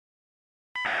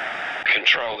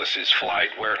Control, this is Flight.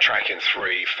 We're tracking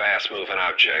 3 fast-moving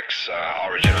objects,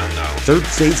 origin unknown. Third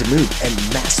Phase of Moon and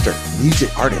master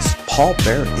music artist Paul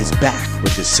Barrett is back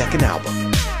with his second album.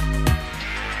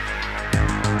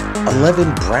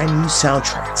 11 brand new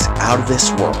soundtracks out of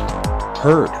this world,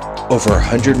 heard over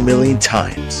 100 million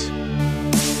times.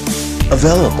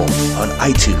 Available on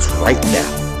iTunes right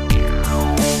now.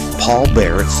 Paul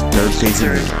Barrett's Third Phase of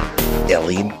Moon,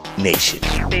 Alien Nation.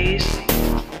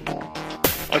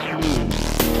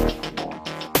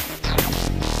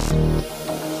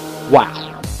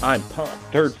 Wow, I'm pumped.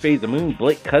 Third Phase of Moon,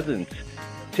 Blake Cousins,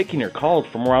 taking your calls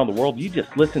from around the world. You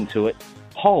just listened to it.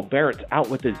 Paul Barrett's out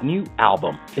with his new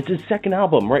album. It's his second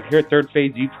album right here at Third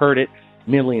Phase. You've heard it.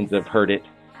 Millions have heard it.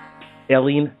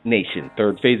 Alien Nation,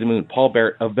 Third Phase of Moon, Paul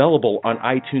Barrett, available on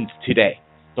iTunes today.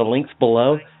 The link's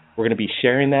below. We're going to be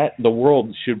sharing that. The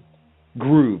world should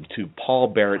groove to Paul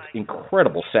Barrett's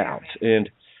incredible sounds. And,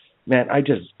 man, I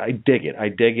dig it. I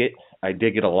dig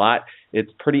it a lot.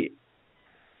 It's pretty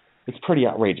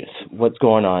outrageous what's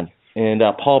going on. And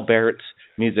Paul Barrett's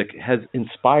music has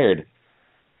inspired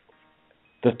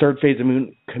the Third Phase of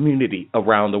Moon community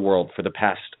around the world for the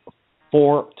past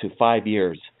 4 to 5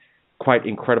 years. Quite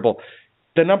incredible.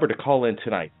 The number to call in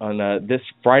tonight on this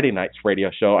Friday night's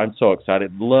radio show, I'm so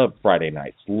excited. Love Friday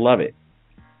nights. Love it.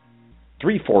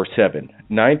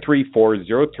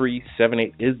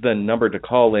 347-934-0378 is the number to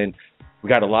call in. We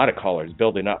got a lot of callers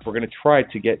building up. We're going to try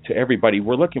to get to everybody.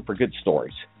 We're looking for good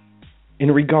stories.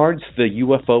 In regards to the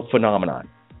UFO phenomenon,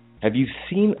 have you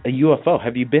seen a UFO?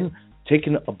 Have you been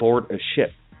taken aboard a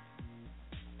ship?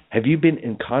 Have you been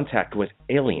in contact with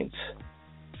aliens?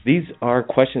 These are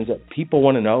questions that people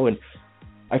want to know, and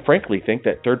I frankly think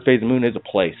that Third Phase of Moon is a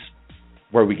place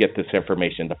where we get this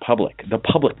information. The public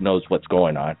knows what's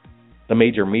going on. The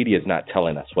major media is not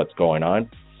telling us what's going on,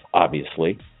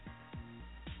 obviously.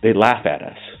 They laugh at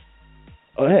us.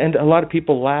 And a lot of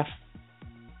people laugh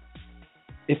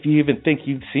if you even think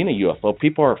you've seen a UFO.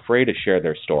 People are afraid to share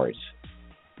their stories.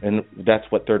 And that's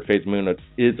what Third Phase of Moon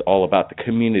is all about, the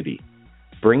community.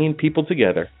 Bringing people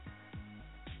together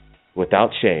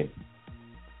without shame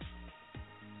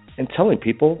and telling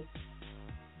people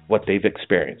what they've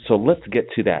experienced. So let's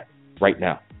get to that right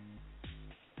now.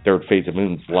 Third Phase of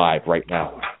Moon's live right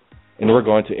now. And we're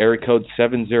going to area code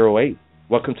 708.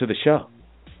 Welcome to the show.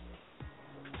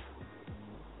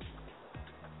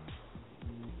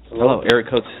 Hello, area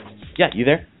code. Yeah, you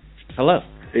there? Hello.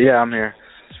 Yeah, I'm here.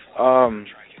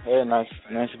 Hey, nice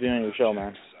to be on your show,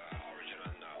 man.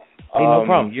 Hey, no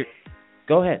problem.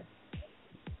 Go ahead.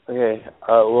 Okay.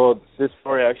 Well, this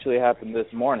story actually happened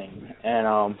this morning,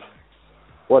 and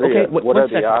what are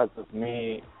the odds of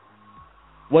me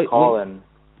calling?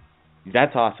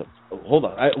 That's awesome. Hold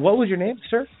on. What was your name,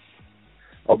 sir?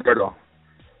 Alberto.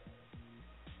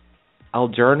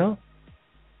 Alberto.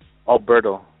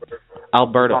 Okay,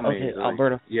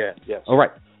 Alberto. Yeah. Yes. All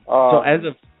right. So as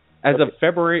of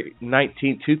February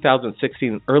 19,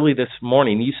 2016, early this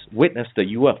morning, you witnessed a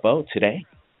UFO today?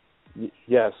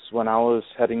 Yes. When I was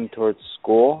heading towards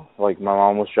school, like my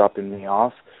mom was dropping me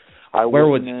off, I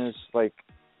witnessed like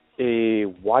a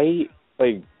white,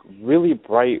 like really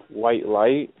bright white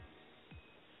light.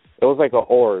 It was like an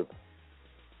orb.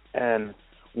 And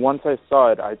once I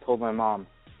saw it, I told my mom,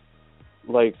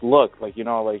 like, look, like, you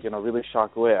know, like in a really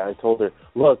shocked way. I told her,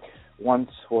 look.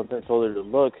 Once I told her to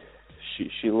look,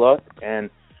 she looked, and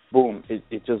boom, it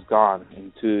just gone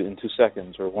in 2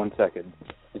 seconds or 1 second.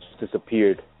 It just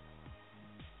disappeared.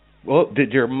 Well,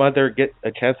 did your mother get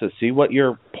a chance to see what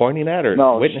you're pointing at, or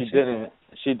no? Witnessing?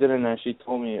 She didn't, and she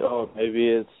told me, oh, maybe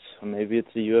it's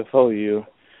a UFO. You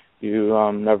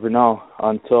never know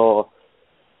until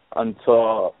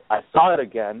I saw it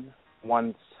again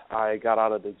once I got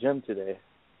out of the gym today.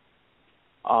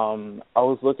 I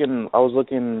was looking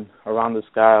around the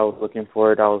sky. I was looking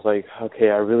for it. I was like, okay,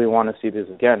 I really want to see this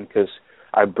again because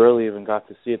I barely even got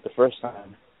to see it the first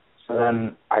time. So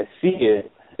then I see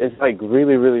it. It's like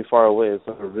really, really far away. It's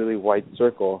like a really white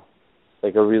circle,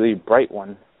 like a really bright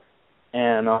one.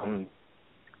 And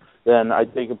then I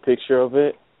take a picture of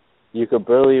it. You could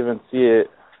barely even see it.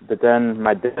 But then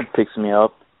my dad picks me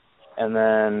up, and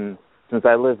then since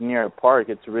I live near a park,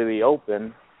 it's really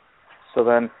open. So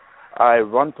then I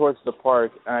run towards the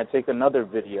park, and I take another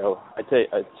video. I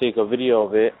take a video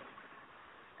of it,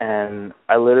 and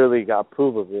I literally got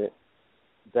proof of it,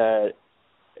 that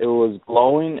it was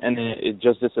glowing, and it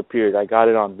just disappeared. I got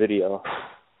it on video.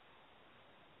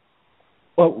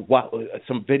 Well, wow,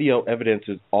 some video evidence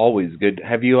is always good.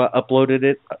 Have you uploaded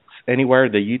it anywhere,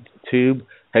 the YouTube?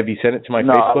 Have you sent it to my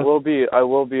Facebook? No, I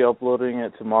will be uploading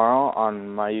it tomorrow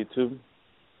on my YouTube.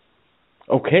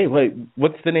 Okay, wait,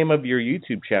 what's the name of your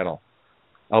YouTube channel?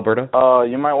 Alberta?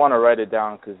 You might want to write it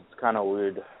down because it's kind of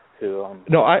weird to.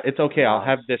 No, it's okay. I'll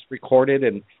have this recorded,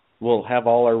 and we'll have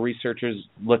all our researchers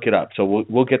look it up. So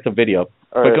we'll get the video.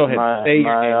 All but right, go ahead.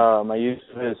 My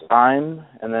username is I'm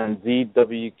and then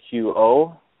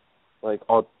ZWQO,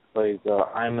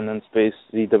 I'm and then space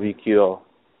ZWQO.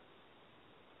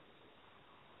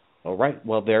 All right.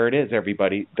 Well, there it is,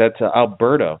 everybody. That's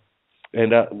Alberta.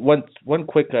 And one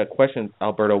quick question,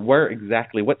 Alberta. Where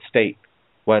exactly? What state?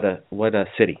 What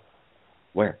city?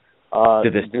 Where?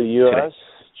 The U.S.,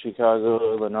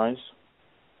 Chicago, Illinois.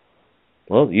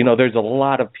 Well, there's a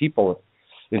lot of people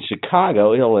in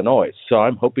Chicago, Illinois. So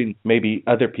I'm hoping maybe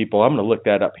other people. I'm going to look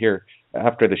that up here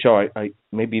after the show. I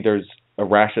maybe there's a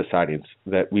rash of sightings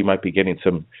that we might be getting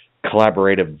some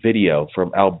collaborative video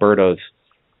from Alberto's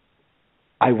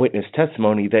eyewitness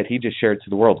testimony that he just shared to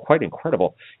the world. Quite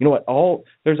incredible. You know what?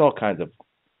 There's all kinds of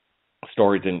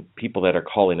stories and people that are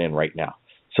calling in right now.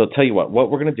 So I'll tell you what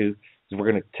we're going to do is we're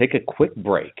going to take a quick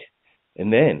break,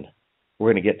 and then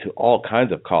we're going to get to all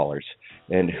kinds of callers,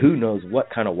 and who knows what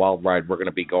kind of wild ride we're going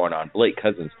to be going on. Blake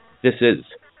Cousins, this is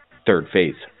Third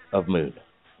Phase of Moon.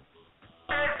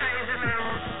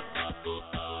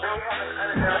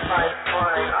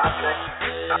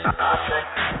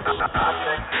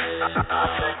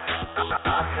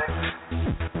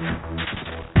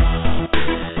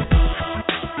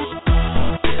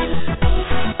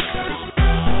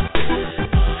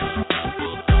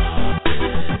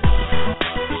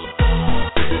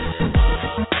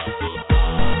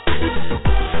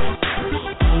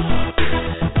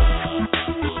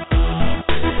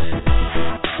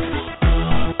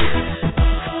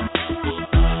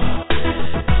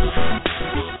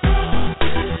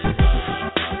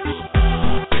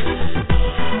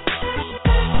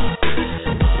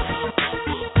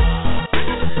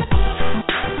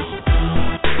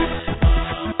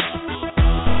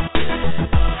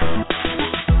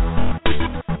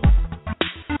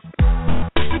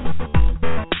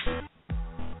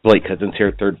 Blake Cousins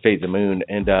here, Third Phase of Moon,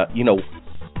 and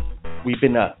we've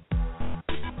been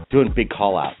doing big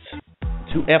call-outs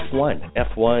to F1.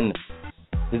 F1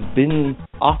 has been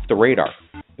off the radar.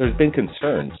 There's been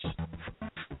concerns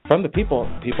from the people.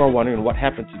 People are wondering what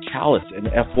happened to Chalice and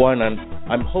F1, and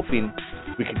I'm hoping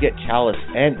we could get Chalice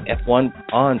and F1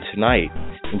 on tonight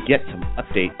and get some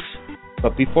updates.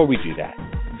 But before we do that,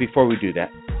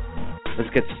 let's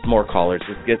get some more callers.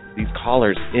 Let's get these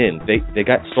callers in. They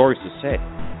got stories to say,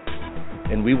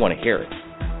 and we want to hear it.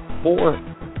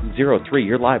 403,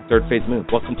 you're live, Third Phase Moon.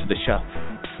 Welcome to the show.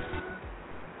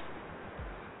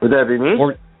 Would that be me?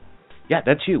 Yeah,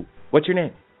 that's you. What's your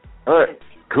name? All right,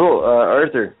 cool.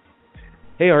 Arthur.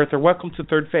 Hey, Arthur. Welcome to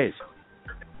Third Phase.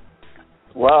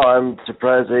 Wow, I'm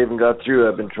surprised I even got through.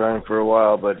 I've been trying for a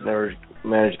while, but never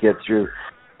managed to get through.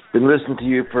 Been listening to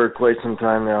you for quite some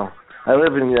time now. I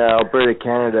live in Alberta,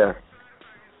 Canada.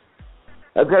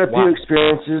 I've got a few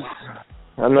experiences.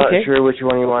 I'm not sure which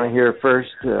one you want to hear first.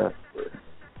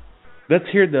 Let's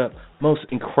hear the most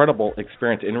incredible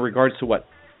experience in regards to what?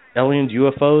 Aliens,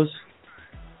 UFOs?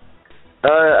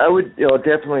 I would,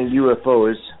 definitely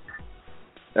UFOs.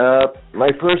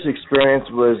 My first experience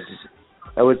was,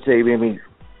 I would say, maybe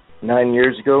 9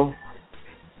 years ago.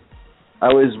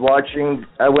 I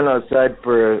went outside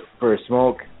for a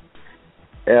smoke.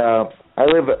 I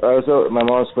was out at my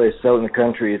mom's place out in the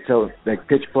country. It's out like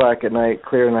pitch black at night,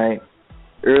 clear night,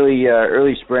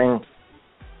 early spring.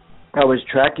 I was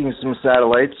tracking some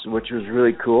satellites, which was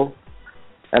really cool.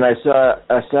 And I saw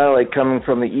a satellite coming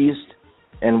from the east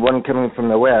and one coming from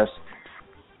the west.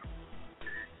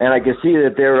 And I could see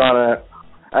that they were on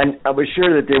I was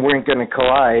sure that they weren't going to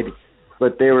collide,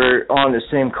 but they were on the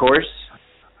same course.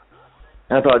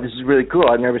 And I thought, this is really cool.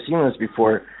 I've never seen this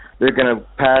before. They're going to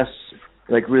pass,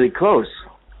 like, really close.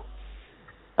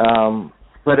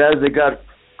 But as they got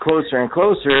closer and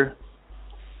closer,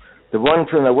 the one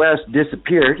from the west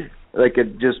disappeared, like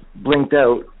it just blinked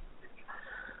out.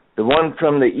 The one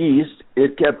from the east,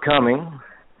 it kept coming,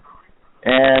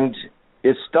 and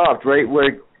it stopped right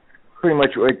where, pretty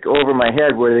much like over my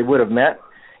head where they would have met.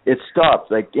 It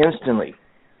stopped, like, instantly.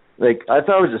 Like, I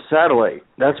thought it was a satellite.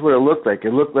 That's what it looked like.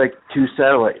 It looked like two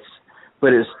satellites.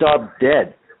 But it stopped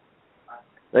dead.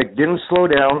 Like, didn't slow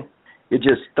down. It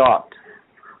just stopped.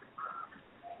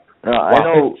 I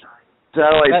know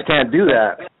satellites can't do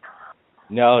that.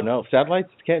 No, satellites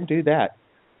can't do that.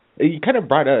 You kind of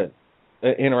brought an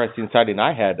interesting sighting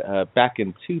I had back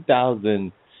in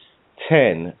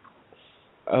 2010,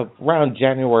 around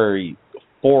January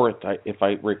 4th, if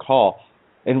I recall.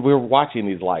 And we were watching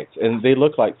these lights, and they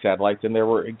looked like satellites, and they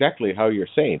were exactly how you're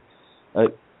saying,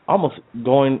 almost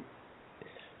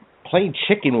playing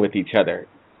chicken with each other.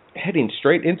 heading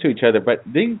straight into each other, but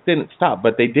they didn't stop.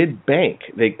 But they did bank.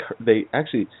 They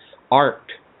actually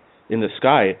arced in the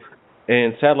sky,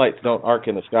 and satellites don't arc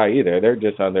in the sky either. They're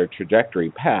just on their trajectory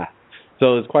path.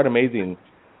 So it's quite amazing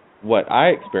what I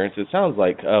experienced. It sounds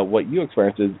like what you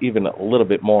experienced is even a little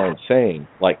bit more insane,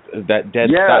 like that dead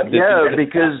stop. Yeah,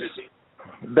 because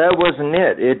that wasn't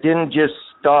it. It didn't just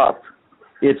stop.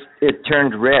 It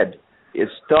turned red. It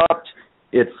stopped,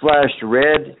 it flashed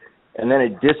red, and then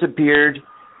it disappeared,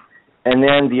 and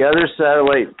then the other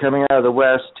satellite coming out of the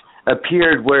west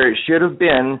appeared where it should have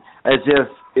been, as if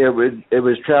it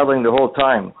was traveling the whole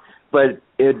time. But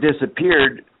it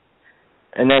disappeared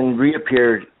and then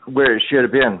reappeared where it should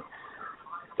have been.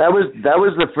 That was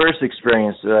the first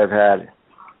experience that I've had.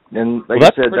 And like I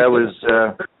said, that was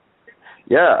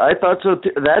I thought so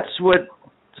too. That's what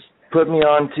put me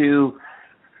on to,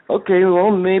 okay,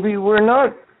 well, maybe we're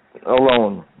not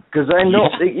alone. Because I know,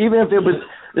 even if it was,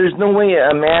 there's no way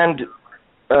a manned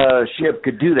ship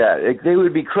could do that. They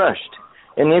would be crushed.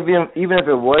 And even if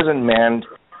it wasn't manned,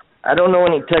 I don't know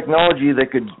any technology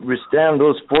that could withstand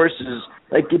those forces.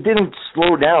 Like, it didn't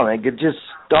slow down. Like, it just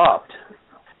stopped.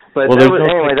 But that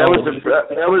was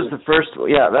the first.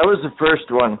 Yeah, that was the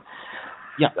first one.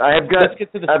 Yeah, I've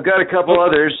got a couple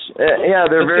others.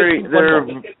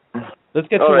 Let's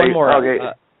get to one more. Okay.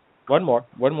 One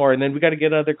more, and then we got to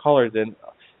get other callers in,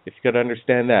 if you got to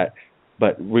understand that.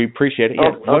 But we appreciate it.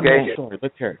 Yeah, one more story.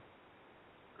 Let's hear it.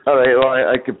 All right. Well,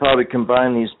 I could probably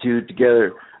combine these two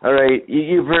together. All right.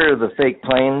 You've heard of the fake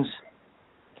planes?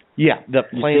 Yeah, the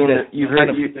planes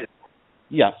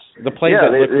yes, the planes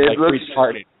that look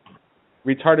like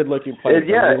retarded looking planes.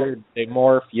 They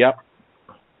morph. Yep.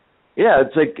 Yeah,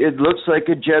 it's like, it looks like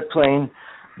a jet plane,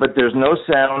 but there's no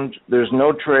sound, there's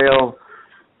no trail,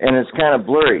 and it's kind of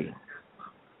blurry.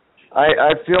 I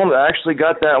actually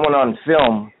got that one on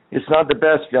film. It's not the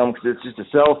best film because it's just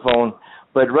a cell phone,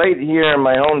 but right here in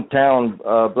my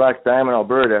hometown, Black Diamond,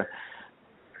 Alberta,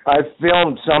 I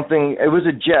filmed something. It was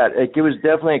a jet. It was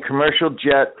definitely a commercial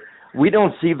jet. We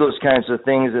don't see those kinds of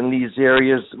things in these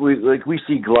areas. We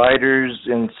see gliders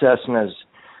and Cessnas.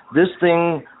 This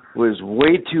thing was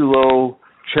way too low,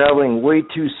 traveling way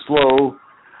too slow,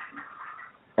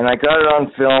 and I got it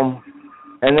on film,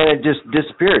 and then it just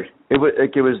disappeared. It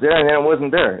was there, and then it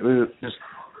wasn't there. It was just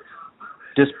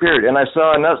disappeared. And I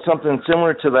saw something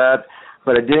similar to that,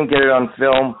 but I didn't get it on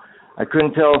film. I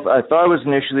couldn't tell if I thought it was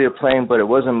initially a plane, but it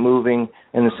wasn't moving,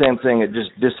 and the same thing, it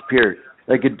just disappeared.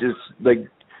 Like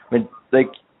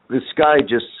the sky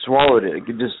just swallowed it.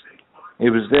 It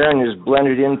was there and just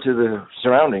blended into the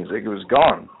surroundings. Like, it was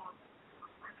gone.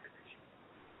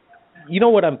 You know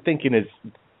what I'm thinking is,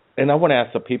 and I want to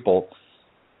ask the people,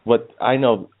 what I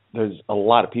know, there's a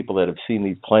lot of people that have seen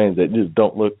these planes that just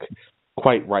don't look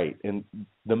quite right, and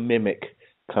the mimic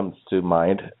comes to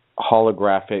mind,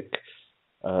 holographic,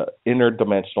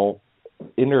 interdimensional,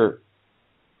 inner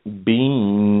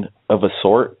being of a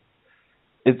sort.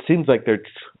 It seems like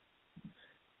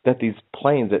that these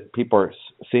planes that people are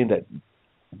seeing that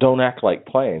don't act like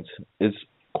planes is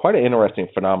quite an interesting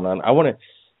phenomenon. I want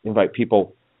to invite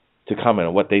people to comment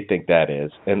on what they think that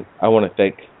is, and I want to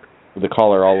thank the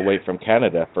caller all the way from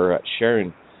Canada for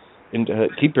sharing. And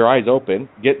keep your eyes open,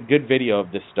 get good video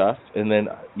of this stuff, and then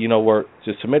where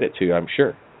to submit it to, I'm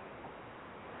sure.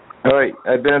 All right.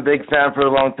 I've been a big fan for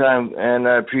a long time, and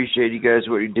I appreciate you guys,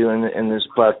 what you're doing in this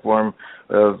platform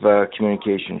of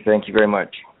communication. Thank you very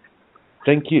much.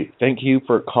 Thank you. Thank you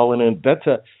for calling in. That's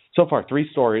so far 3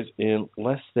 stories in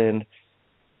less than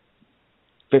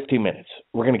 15 minutes.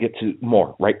 We're going to get to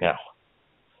more right now.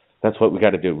 That's what we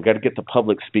got to do. We got to get the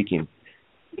public speaking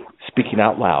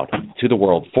out loud to the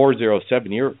world.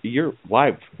 407. You're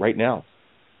live right now.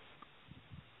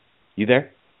 You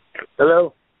there?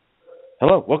 Hello.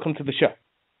 Hello. Welcome to the show.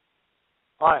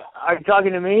 Hi. Are you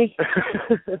talking to me?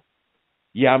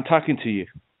 Yeah, I'm talking to you.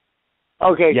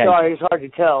 Okay. Yeah. Sorry, it's hard to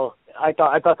tell. I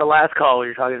thought the last caller you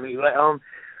were talking to me. But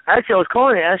actually, I was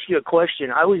calling to ask you a question.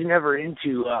 I was never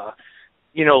into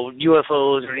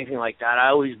UFOs or anything like that. I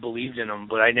always believed in them,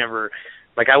 but I never,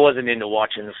 I wasn't into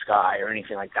watching the sky or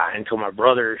anything like that until my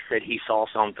brother said he saw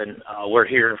something. We're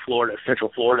here in Florida,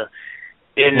 Central Florida,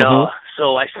 and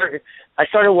so I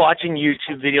started watching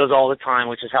YouTube videos all the time,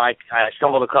 which is how I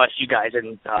stumbled across you guys,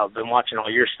 and been watching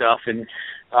all your stuff and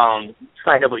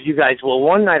signed up with you guys. Well,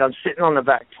 one night I'm sitting on the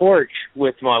back porch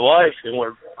with my wife, and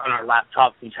we're on our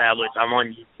laptops and tablets. I'm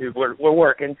on YouTube. We're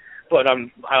working, but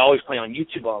I always play on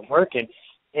YouTube while I'm working.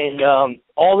 And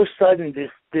all of a sudden,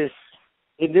 this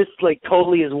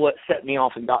totally is what set me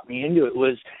off and got me into it,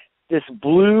 was this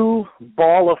blue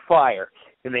ball of fire.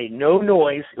 It made no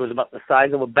noise. It was about the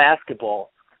size of a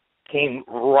basketball. came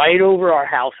right over our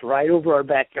house, right over our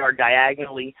backyard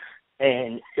diagonally,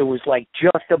 and it was like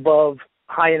just above,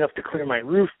 high enough to clear my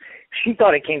roof. She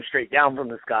thought it came straight down from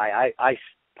the sky.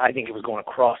 I think it was going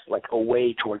across, like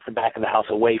away towards the back of the house,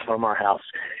 away from our house.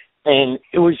 And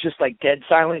it was just like dead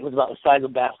silent. It was about the size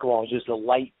of a basketball. It was just a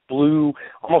light blue,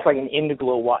 almost like an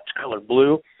indigo watch color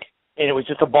blue. And it was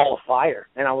just a ball of fire.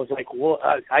 And I was like, well,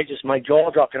 my jaw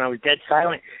dropped and I was dead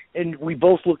silent. And we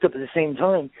both looked up at the same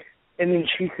time. And then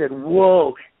she said,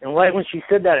 whoa. And right when she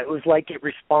said that, it was like it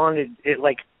responded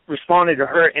to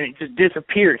her and it just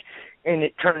disappeared. And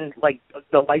it turned, like,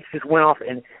 the lights just went off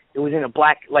and it was in a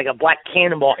black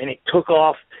cannonball, and it took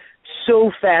off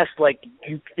so fast, like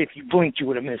if you blinked, you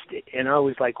would have missed it. And I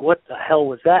was like, what the hell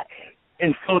was that?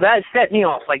 And so that set me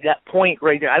off, like that point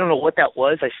right there. I don't know what that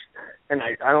was.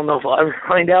 I don't know if I'll ever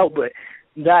find out, but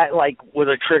that, like, was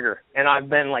a trigger. And I've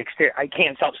been, like, I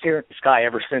can't stop staring at the sky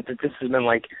ever since. This has been,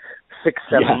 like,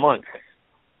 6-7 months.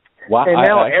 Wow. And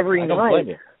now every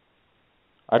night.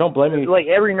 I don't blame you. Like,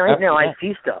 every night now I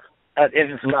see stuff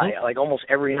in the sky, like almost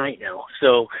every night now.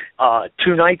 So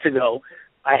 2 nights ago,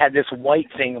 I had this white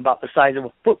thing about the size of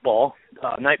a football,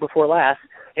 night before last,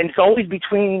 and it's always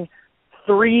between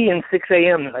 3 and 6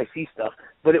 a.m. that I see stuff.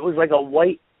 But it was like a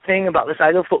white thing about the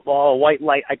size of a football, a white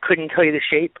light. I couldn't tell you the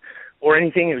shape or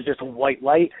anything. It was just a white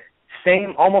light.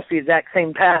 Almost the exact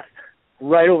same path,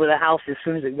 right over the house. As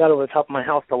soon as it got over the top of my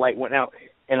house, the light went out,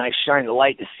 and I shined the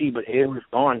light to see, but it was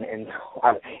gone. And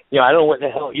I don't know what the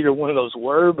hell either one of those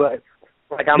were, but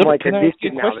like I'm like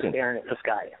addicted now to staring at the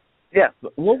sky. Yeah.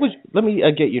 Let me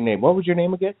get your name. What was your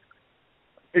name again?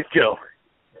 It's Joe.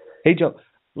 Hey, Joe.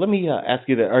 Let me ask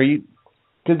you that.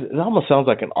 Because it almost sounds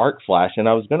like an arc flash, and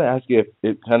I was going to ask you if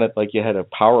it kind of like you had a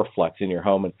power flex in your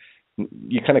home, and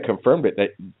you kind of confirmed it that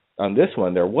on this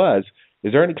one there was.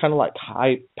 Is there any kind of like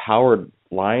high-powered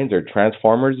lines or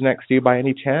transformers next to you by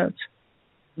any chance?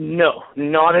 No,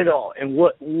 not at all. And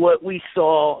what we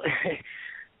saw,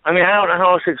 I mean, I don't know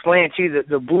how else to explain it to you.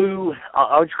 The blue,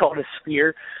 I'll just call it a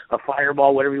sphere, a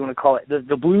fireball, whatever you want to call it.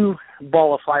 The blue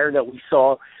ball of fire that we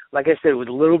saw, like I said, it was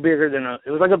a little bigger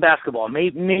it was like a basketball,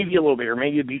 maybe a little bigger,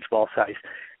 maybe a beach ball size.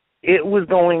 It was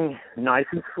going nice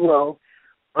and slow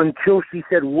until she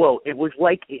said, whoa. It was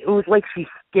like she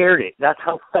scared it. That's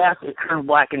how fast it turned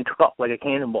black and took off like a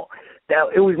cannonball. That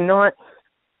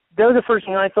was the first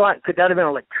thing I thought. Could that have been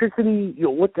electricity?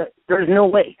 There's no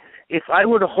way. If I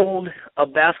were to hold a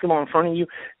basketball in front of you,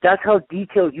 that's how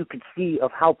detailed you could see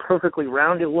of how perfectly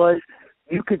round it was.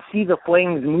 You could see the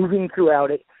flames moving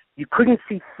throughout it. You couldn't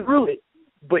see through it,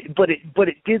 but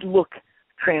it did look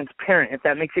transparent, if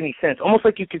that makes any sense. Almost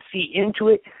like you could see into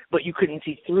it, but you couldn't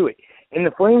see through it. And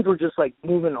the flames were just like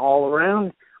moving all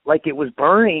around, like it was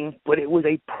burning, but it was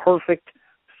a perfect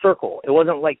circle. It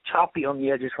wasn't like choppy on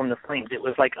the edges from the flames. It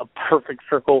was like a perfect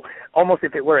circle, almost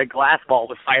if it were a glass ball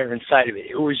with fire inside of it.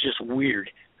 It was just weird.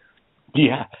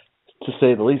 Yeah, to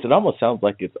say the least. It almost sounds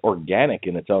like it's organic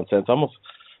in its own sense, almost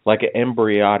like an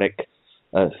embryonic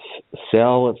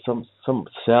cell of some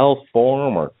cell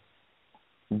form, or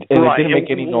and right. It didn't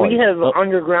make any noise. We have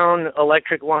underground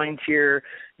electric lines here.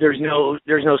 There's no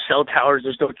cell towers.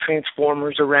 There's no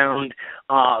transformers around.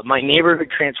 My neighborhood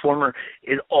transformer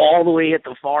is all the way at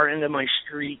the far end of my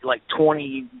street, like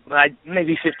 20,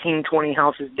 maybe 15, 20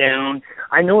 houses down.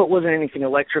 I know it wasn't anything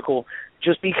electrical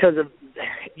just because of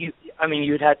you. I mean,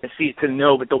 you'd have to see it to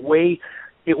know, but the way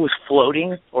it was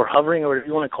floating or hovering or whatever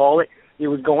you want to call it, it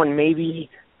was going maybe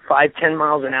 5-10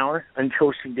 miles an hour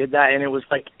until she did that, and it was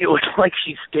like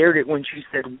she scared it when she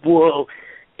said whoa,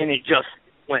 and it just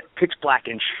went pitch black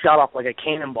and shot off like a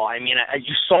cannonball. I mean,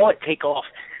 you saw it take off.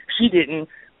 She didn't,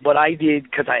 but I did,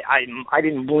 because I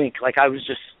didn't blink. Like I was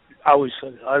just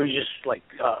like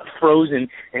frozen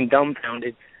and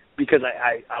dumbfounded, because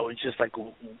I was just like,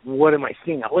 what am I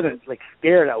seeing? I wasn't like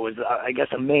scared. I was I guess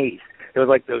amazed. It was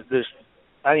like this.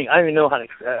 I didn't even know how to.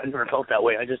 I never felt that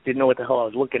way. I just didn't know what the hell I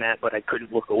was looking at, but I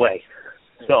couldn't look away.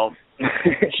 So,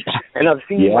 and I've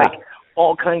seen like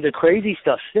all kinds of crazy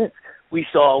stuff since. We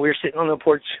were sitting on the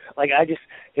porch. Like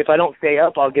if I don't stay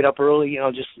up, I'll get up early.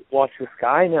 Just watch the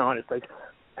sky now. And it's like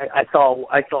I saw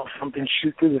something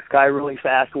shoot through the sky really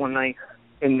fast one night,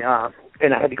 and I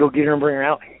had to go get her and bring her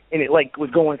out. And it like was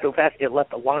going so fast, it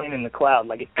left a line in the cloud.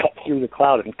 Like it cut through the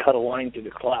cloud and cut a line through the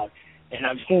cloud. And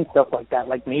I've seen stuff like that,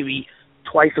 like maybe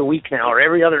twice a week now, or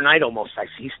every other night almost. I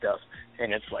see stuff,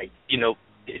 and it's like,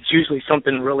 it's usually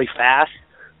something really fast,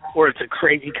 or it's a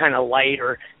crazy kind of light,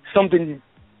 or something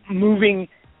moving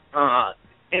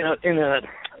in a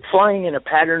flying in a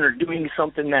pattern, or doing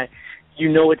something that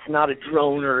it's not a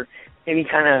drone or any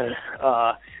kind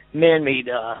of man-made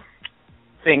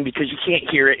thing because you can't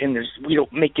hear it, and we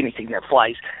don't make anything that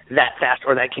flies that fast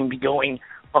or that can be going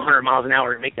 100 miles an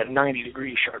hour and make that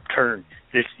 90-degree sharp turn.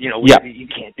 You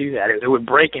can't do that. It would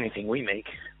break anything we make.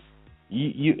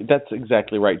 That's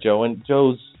exactly right, Joe. And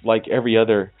Joe's like every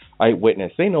other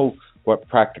eyewitness. They know what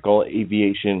practical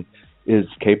aviation is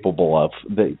capable of.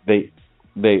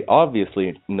 They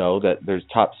obviously know that there's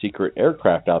top secret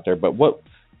aircraft out there, but what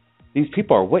these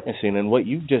people are witnessing and what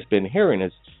you've just been hearing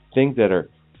is things that are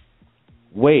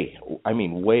way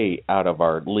out of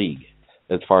our league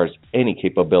as far as any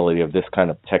capability of this kind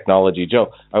of technology.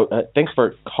 Joe, thanks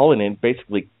for calling in.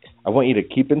 Basically, I want you to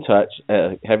keep in touch,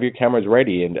 have your cameras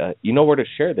ready, and you know where to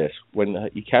share this when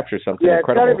you capture something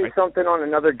incredible. Yeah, it's got to be something on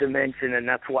another dimension, and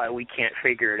that's why we can't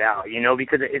figure it out,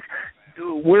 because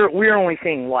we're only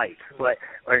seeing light,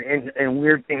 and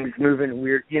weird things moving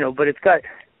weird, but it's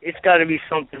got to be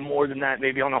something more than that,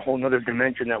 maybe on a whole other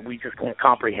dimension that we just can't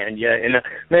comprehend yet. And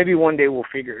maybe one day we'll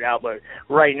figure it out, but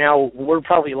right now we're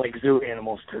probably like zoo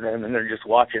animals to them, and they're just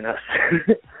watching us.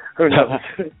 Who knows?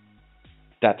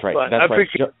 That's right. But that's right.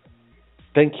 Joe,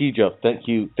 thank you, Joe. Thank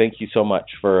you so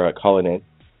much for calling in.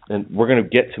 And we're going to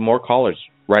get to more callers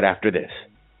right after this.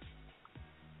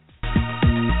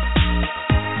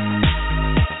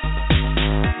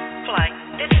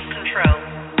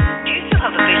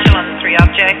 Three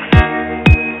objects.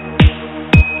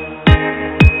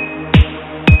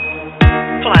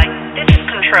 Flight, this is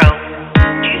Control.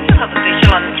 Do you still have a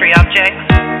visual on the three objects?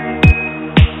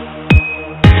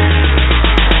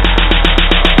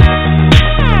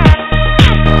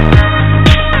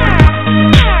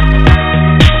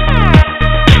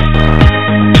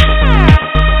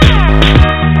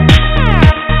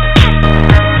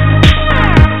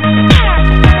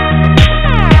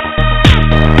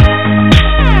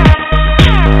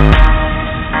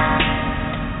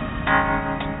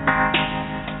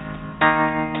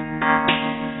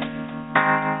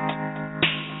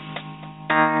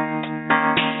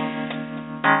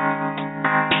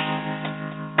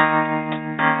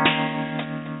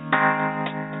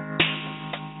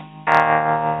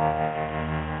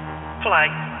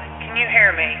 Can you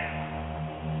hear me?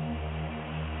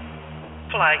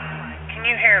 Flight, can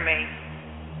you hear me?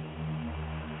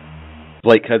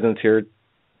 Blake Cousins here.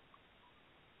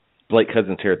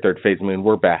 Third Phase Moon.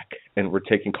 We're back, and we're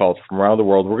taking calls from around the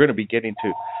world. We're going to be getting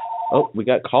to... we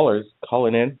got callers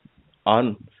calling in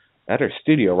at our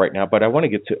studio right now, but I want to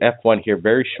get to F1 here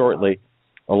very shortly,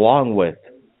 along with,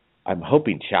 I'm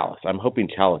hoping Chalice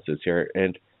is here,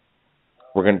 and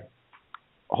we're going to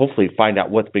hopefully find out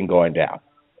what's been going down.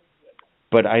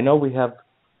 But I know we have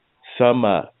some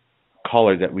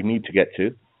callers that we need to get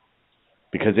to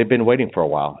because they've been waiting for a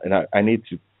while, and I need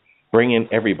to bring in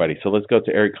everybody. So let's go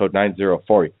to area code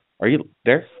 904. Are you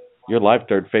there? You're live,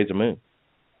 Third Phase of Moon.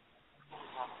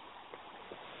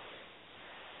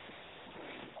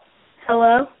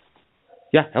 Hello?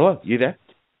 Yeah, hello. You there?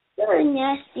 You're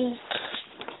nasty.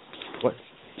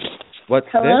 What's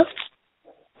hello? this?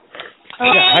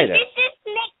 Hey, yeah, hi there. This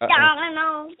is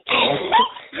McDonald's.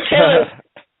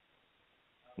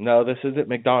 No, this isn't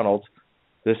McDonald's.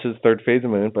 This is Third Phase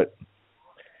of Moon, but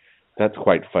that's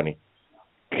quite funny.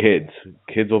 Kids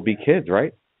will be kids,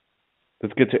 right?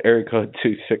 Let's get to area code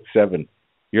 267.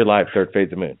 You're live, Third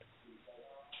Phase of Moon.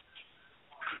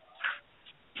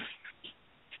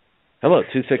 Hello,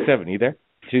 267. You there?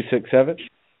 267?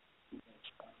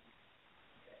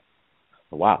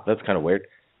 Wow, that's kind of weird.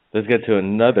 Let's get to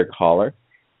another caller.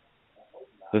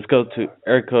 Let's go to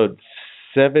area code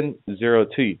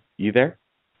 702. You there?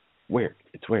 Weird.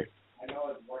 It's weird.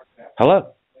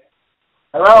 Hello.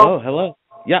 Hello.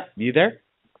 Yeah, you there?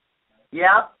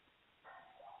 Yeah.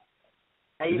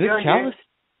 How you doing? Is it Chalice?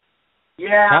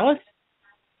 Yeah. Chalice?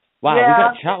 Wow, yeah. We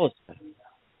got Chalice.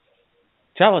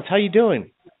 Chalice, how you doing?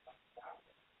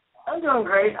 I'm doing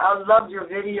great. I loved your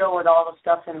video with all the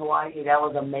stuff in Hawaii. That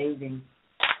was amazing.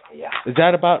 Yeah. Is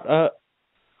that about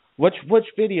which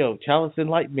video? Chalice,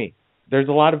 enlighten me. There's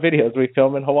a lot of videos we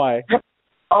film in Hawaii.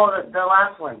 Oh, the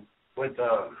last one. With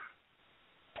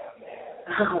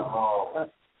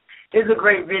It's a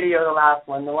great video, the last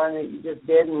one, the one that you just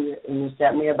did and you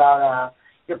sent me about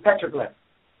your petroglyph.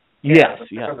 Yes.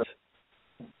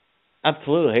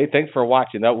 Absolutely. Hey, thanks for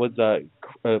watching. That was,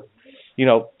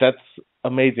 that's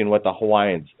amazing what the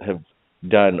Hawaiians have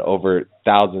done over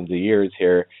thousands of years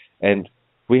here. And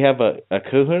we have a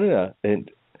kahuna, and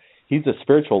he's a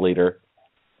spiritual leader,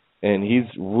 and he's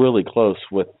really close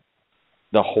with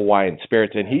the Hawaiian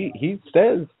spirits. And he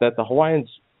says that the Hawaiians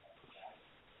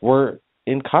were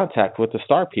in contact with the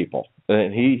star people,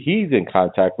 and he's in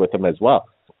contact with them as well.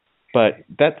 But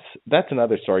that's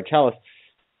another story. Chalice,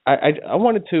 I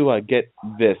wanted to get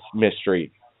this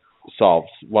mystery solved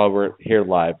while we're here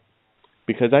live,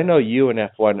 because I know you and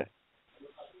F1.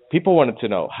 People wanted to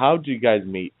know, how did you guys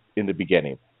meet in the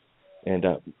beginning? And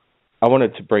I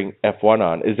wanted to bring F1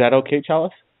 on. Is that okay,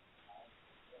 Chalice?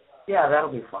 Yeah,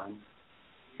 that'll be fun.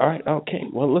 All right. Okay.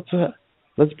 Well,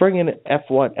 let's bring in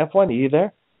F1. F1, are you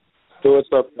there? So what's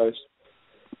up, guys?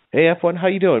 Hey, F1, how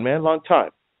you doing, man? Long time.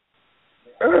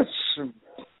 It's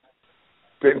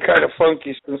been kind of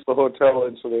funky since the hotel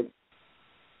incident.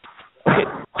 Okay.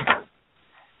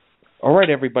 All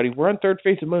right, everybody, we're on Third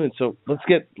Phase of Moon, so let's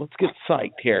get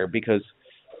psyched here because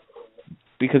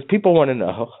people want to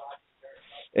know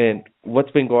and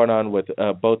what's been going on with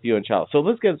both you and Chalice. So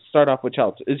let's start off with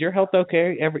Chalice. Is your health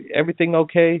okay? Everything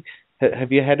okay?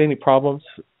 Have you had any problems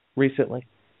recently?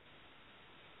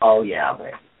 Oh yeah,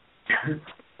 but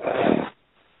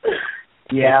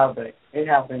yeah, but it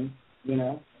happened. You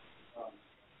know,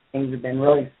 things have been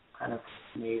really kind of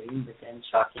amazing, but then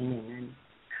shocking, and then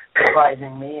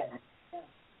surprising me. And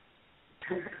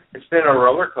it's been a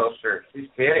roller coaster. Who's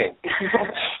kidding?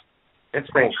 It's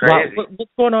been crazy. Wow.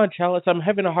 What's going on, Chalice? I'm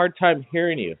having a hard time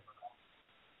hearing you.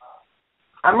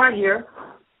 I'm right here.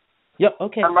 Yep.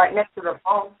 Okay. I'm right next to the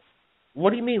phone.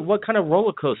 What do you mean? What kind of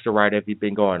roller coaster ride have you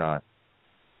been going on?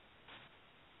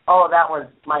 Oh, that was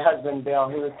my husband, Bill.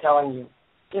 He was telling you.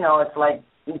 You know, it's like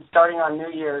starting on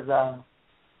New Year's, some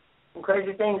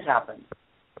crazy things happen.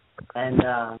 And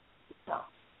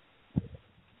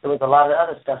there was a lot of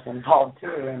other stuff involved,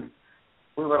 too. And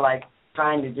we were, like,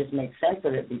 trying to just make sense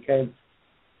of it because,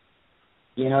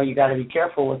 you know, you got to be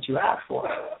careful what you ask for.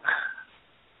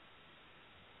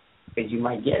 Because you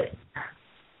might get it.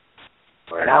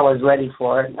 And I was ready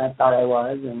for it, and I thought I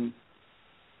was, and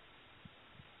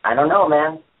I don't know,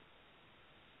 man.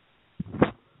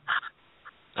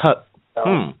 So,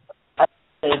 I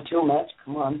didn't say too much.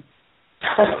 Come on.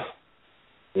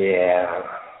 Yeah.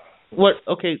 What?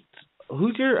 Okay.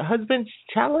 Who's your husband,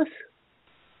 Chalice?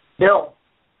 Bill.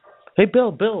 Hey,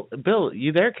 Bill,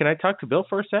 you there? Can I talk to Bill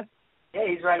for a sec? Yeah,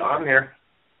 he's right here. I'm here.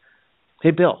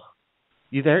 Hey, Bill,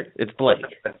 you there? It's Blake.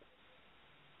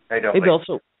 Hey, Bill.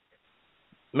 So,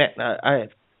 man, I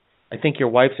think your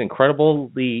wife's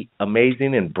incredibly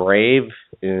amazing and brave,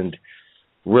 and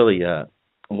really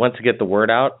wants to get the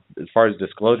word out as far as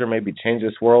disclosure, maybe change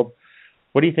this world.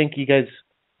 What do you think, you guys?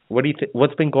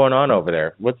 What's been going on over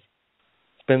there? What's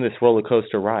been this roller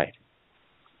coaster ride?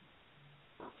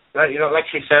 You know, like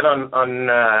she said,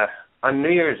 on New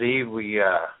Year's Eve, we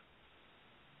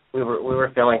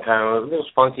were feeling kind of a little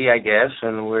spunky, I guess,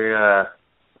 and we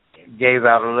gave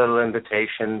out a little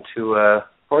invitation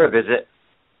for a visit.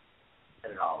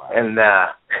 And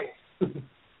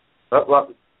well,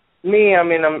 me, I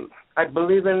mean, I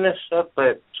believe in this stuff,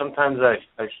 but sometimes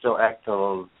I still act a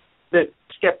little bit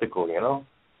skeptical, you know.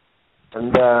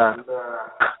 And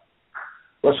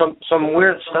well, some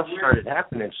weird stuff started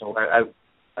happening, so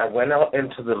I went out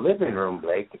into the living room,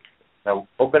 Blake. I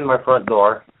opened my front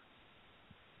door,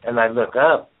 and I look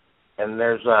up, and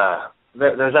there's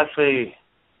actually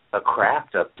a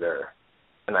craft up there.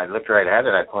 And I looked right at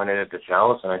it. I pointed it to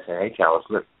Chalice, and I said, "Hey, Chalice,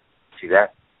 look, see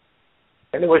that?"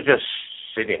 And it was just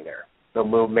sitting there. No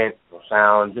movement, no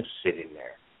sound, just sitting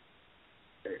there.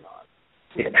 Very odd.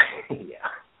 Yeah.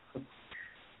 Yeah.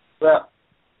 Well,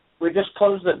 we just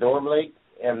closed the door, Blake,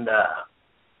 and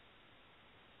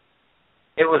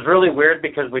it was really weird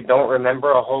because we don't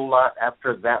remember a whole lot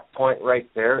after that point right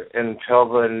there until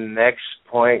the next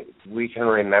point we can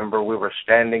remember. We were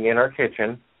standing in our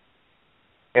kitchen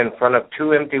in front of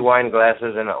 2 empty wine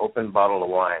glasses and an open bottle of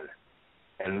wine,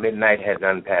 and midnight had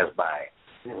done passed by.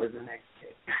 And it was the next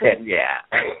day. Yeah.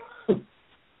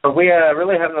 But we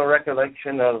really have no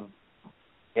recollection of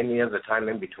any of the time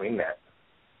in between that.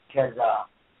 Because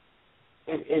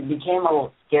it became a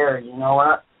little scary, you know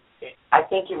what? I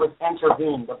think it was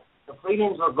intervened. The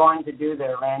Fleetings were going to do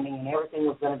their landing, and everything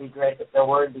was going to be great, but they're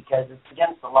worried because it's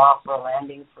against the law for a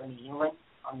landing for any human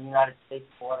on the United States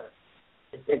border.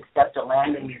 It's to accept a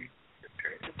landing.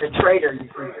 The traitor, the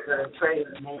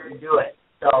traitor made you do it.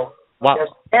 So they're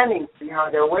standing, you know,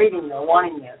 they're waiting, they're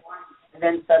wanting this. And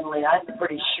then suddenly, I'm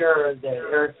pretty sure the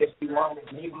Air 51,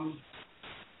 maybe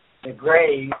the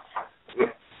Grays,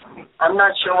 I'm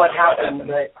not sure what happened,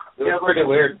 but it was pretty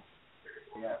weird.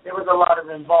 Yeah. There was a lot of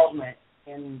involvement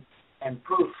and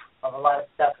proof of a lot of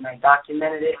stuff, and I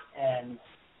documented it and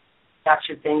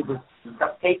captured things with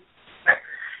duct tape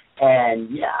and,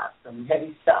 yeah, some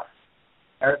heavy stuff.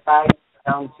 Airside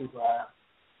down to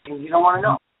things you don't want to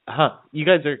know. You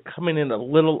guys are coming in a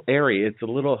little airy. It's a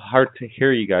little hard to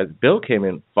hear you guys. Bill came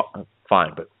in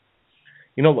fine, but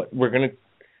you know what? We're going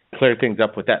to clear things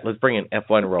up with that, let's bring in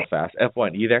F1 real fast.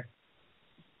 F1, you there?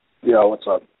 Yeah, what's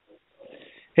up?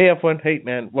 Hey, F1. Hey,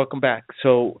 man, welcome back.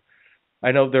 So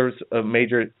I know there's a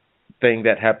major thing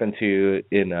that happened to you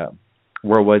in,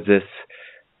 where was this,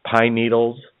 Pine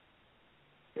Needles?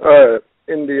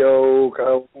 Indio,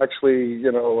 actually,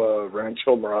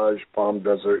 Rancho Mirage, Palm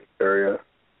Desert area.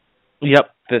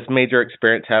 Yep, this major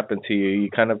experience happened to you. You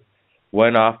kind of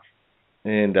went off,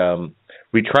 and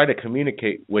we tried to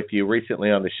communicate with you recently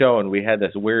on the show, and we had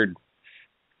this weird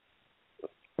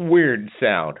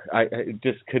sound. I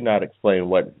just could not explain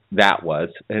what that was,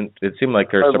 and it seemed like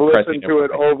they're suppressing. I've listened to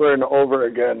it over and over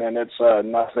again, and it's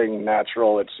nothing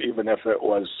natural. It's even if it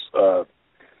was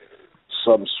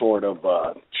some sort of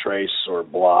trace or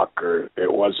block, or it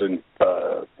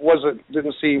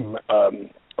didn't seem.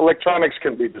 Electronics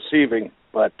can be deceiving,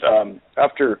 but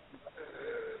after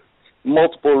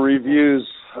multiple reviews,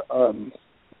 one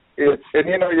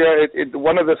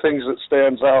of the things that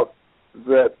stands out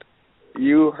that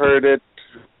you heard it,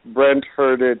 Brent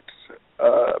heard it,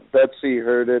 Betsy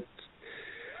heard it,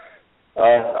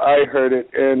 I heard it,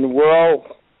 and we're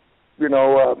all,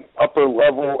 upper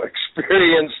level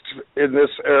experienced in this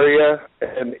area,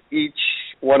 and each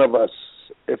one of us,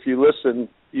 if you listen,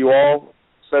 you all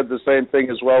said the same thing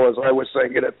as well as I was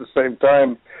saying it at the same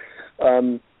time.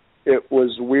 It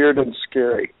was weird and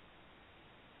scary,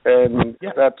 and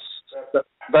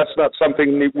that's not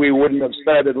something we wouldn't have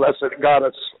said unless it got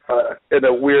us in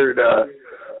a weird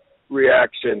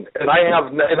reaction. And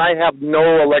I have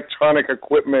no electronic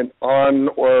equipment on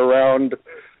or around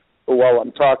while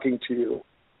I'm talking to you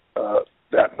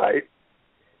that night,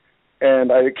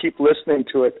 and I keep listening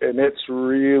to it, and it's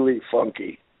really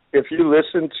funky. If you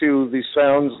listen to the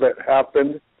sounds that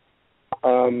happened,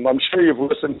 I'm sure you've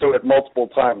listened to it multiple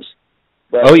times.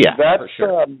 But for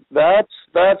sure.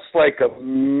 That's like a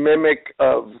mimic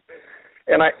of,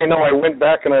 and I went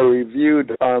back and I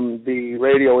reviewed the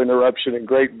radio interruption in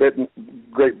Great Britain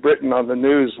on the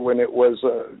news when it was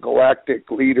a galactic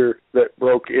leader that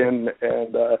broke in,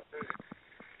 and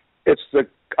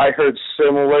I heard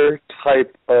similar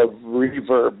type of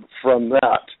reverb from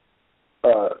that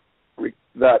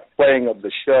playing of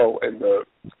the show, and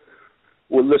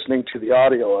we're listening to the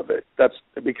audio of it. That's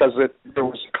because there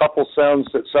was a couple sounds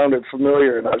that sounded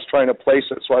familiar, and I was trying to place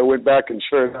it, so I went back, and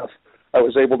sure enough, I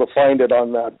was able to find it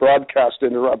on that broadcast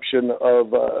interruption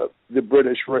of the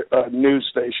British news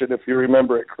station, if you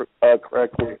remember it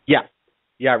correctly. Yeah,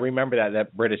 I remember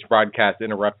that British broadcast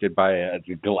interrupted by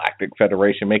the Galactic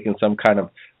Federation making some kind of,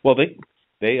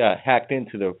 they hacked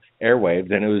into the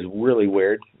airwaves, and it was really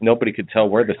weird. Nobody could tell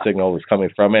where the signal was coming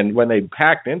from, and when they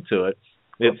hacked into it,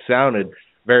 it sounded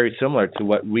very similar to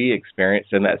what we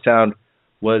experienced, and that sound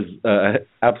was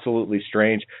absolutely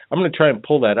strange. I'm going to try and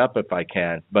pull that up if I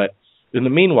can, but in the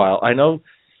meanwhile, I know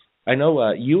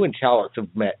you and Chalice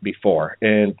have met before,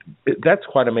 and that's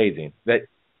quite amazing. That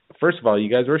first of all, you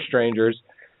guys were strangers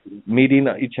meeting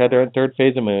each other in Third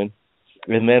Phase of Moon,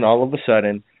 and then all of a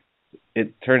sudden,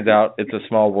 it turns out it's a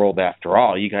small world after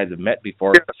all. You guys have met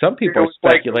before. Some people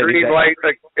speculating it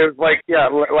was like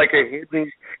a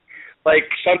hidden, like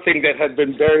something that had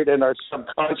been buried in our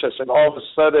subconscious, and all of a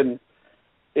sudden,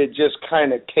 it just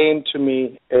kind of came to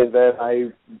me, and then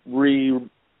I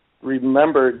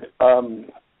remembered,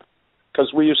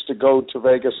 because we used to go to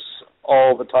Vegas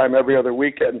all the time, every other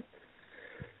weekend,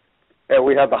 and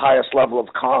we had the highest level of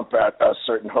comp at a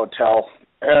certain hotel,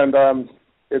 and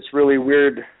it's really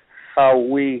weird how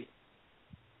we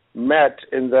met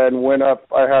and then went up.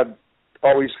 I had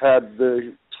always had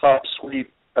the top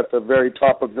suite at the very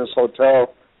top of this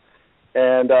hotel,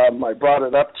 and I brought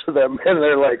it up to them, and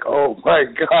they're like, oh my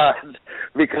God,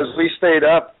 because we stayed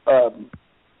up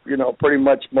pretty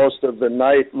much most of the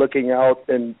night looking out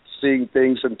and seeing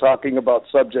things and talking about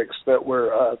subjects that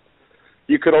were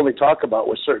you could only talk about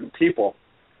with certain people,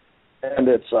 and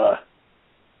it's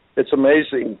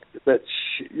amazing that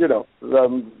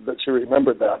that she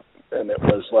remembered that, and it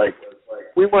was like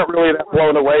we weren't really that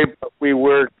blown away, but we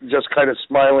were just kind of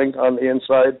smiling on the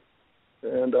inside,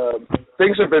 and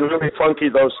things have been really funky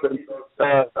though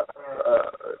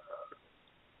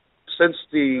since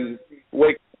the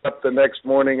wake up the next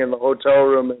morning in the hotel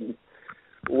room, and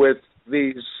with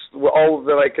these, all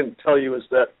that I can tell you is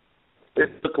that it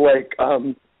looked like I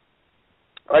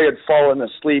had fallen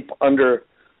asleep under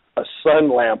a sun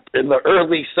lamp in the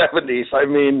early 70s. I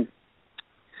mean,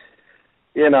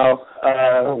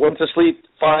 went to sleep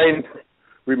fine,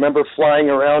 remember flying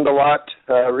around a lot,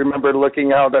 remember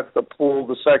looking out at the pool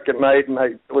the second night, and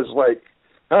I was like,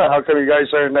 how come you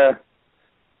guys aren't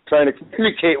trying to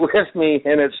communicate with me?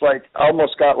 And it's like, I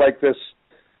almost got like this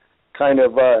kind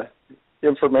of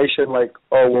information like,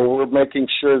 oh, well, we're making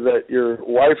sure that your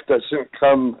wife doesn't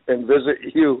come and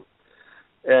visit you.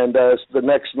 And the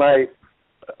next night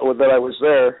that I was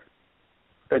there,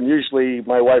 and usually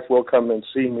my wife will come and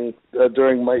see me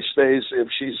during my stays if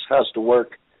she has to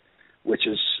work, which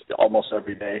is almost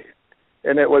every day.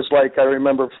 And it was like, I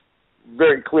remember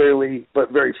very clearly,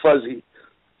 but very fuzzy,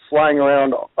 flying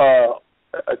around,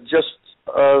 just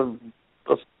a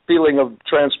feeling of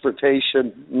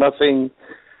transportation, nothing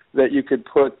that you could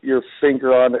put your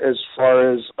finger on as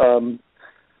far as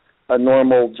a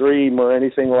normal dream or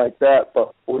anything like that.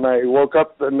 But when I woke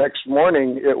up the next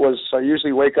morning, I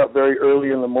usually wake up very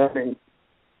early in the morning,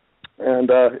 and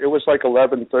it was like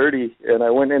 11:30, and I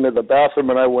went into the bathroom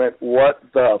and I went, what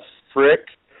the frick?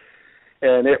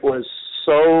 And it was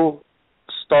so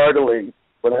startling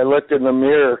when I looked in the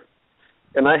mirror,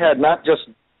 and I had not just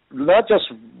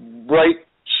bright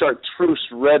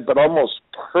chartreuse red, but almost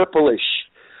purplish.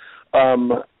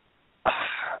 All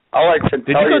I can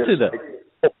tell you is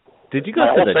did you go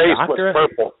to the doctor? Was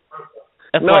purple.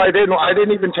 No, I didn't. I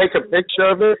didn't even take a picture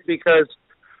of it because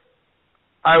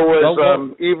I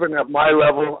was even at my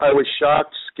level, I was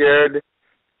shocked, scared,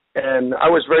 and I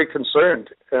was very concerned.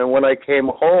 And when I came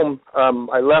home,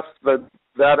 I left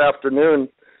that afternoon,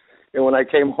 and when I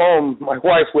came home, my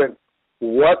wife went,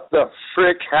 "What the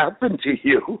frick happened to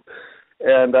you?"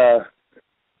 And I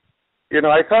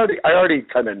already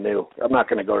kind of knew. I'm not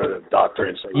going to go to the doctor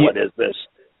and say, "What is this?"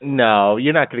 No,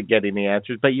 you're not going to get any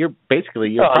answers. But you're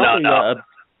probably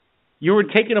you were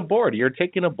taken aboard. You're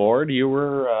taken aboard. You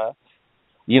were,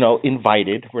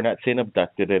 invited. We're not saying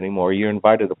abducted anymore. You're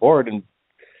invited aboard and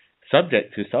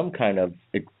subject to some kind of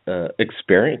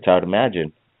experience, I would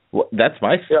imagine. That's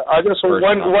my I just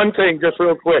one thing, just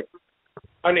real quick.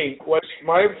 Honey, was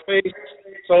my face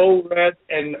so red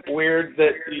and weird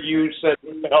that you said,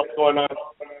 what the hell's going on?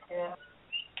 Yeah.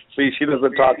 See, she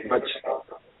doesn't talk much.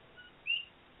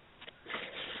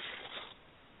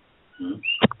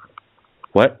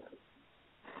 What?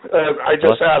 I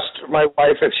just asked my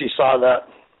wife if she saw that.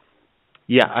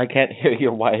 Yeah, I can't hear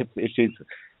your wife. If she's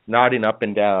nodding up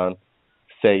and down,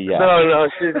 say yes. No,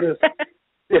 she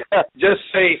just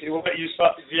say what you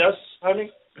saw. Yes,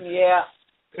 honey? Yeah.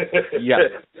 Yeah.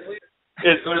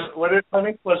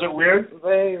 Honey? Was it weird?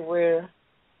 Very weird.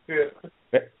 Yeah.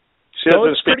 She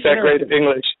doesn't speak that great of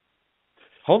English.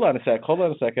 Hold on a sec,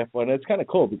 F1. It's kind of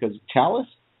cool because Chalice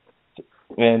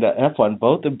and F1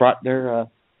 both have brought their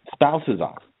spouses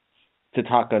on to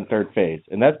talk on Third Phase,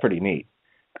 and that's pretty neat.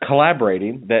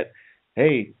 Collaborating that,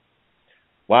 hey,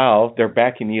 wow, they're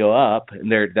backing you up,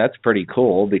 and that's pretty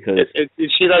cool because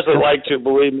she doesn't like to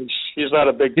believe me. She's not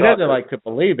a big. She doesn't like to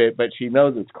believe it, but she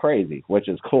knows it's crazy, which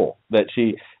is cool. That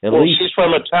she least she's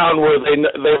from a town where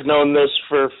they've known this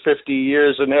for 50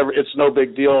 years, and it's no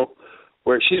big deal.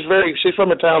 Where she's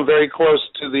from a town very close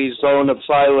to the zone of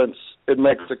silence in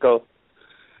Mexico.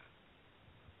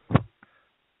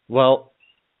 Well,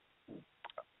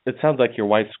 it sounds like your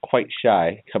wife's quite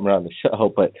shy coming on the show,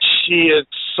 but she is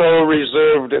so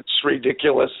reserved, it's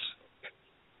ridiculous.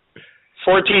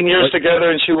 14 years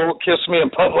together and she won't kiss me in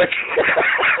public.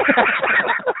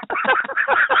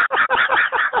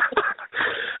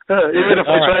 Even if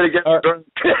I try to get drunk.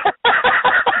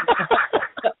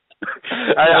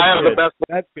 I have the best.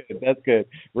 That's good.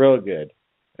 Real good.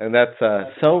 And that's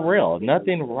so real.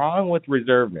 Nothing wrong with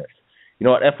reservedness. You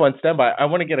know what, F1 standby, I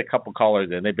want to get a couple callers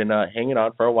in. They've been hanging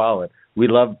on for a while, and we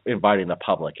love inviting the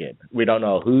public in. We don't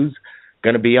know who's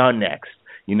going to be on next.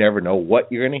 You never know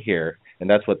what you're going to hear, and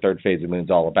that's what Third Phase of Moon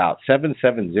is all about.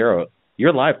 770,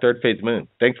 you're live, Third Phase of Moon.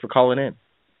 Thanks for calling in.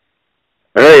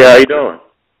 Hey, how you doing?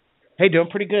 Hey, doing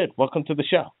pretty good. Welcome to the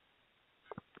show.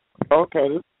 Okay,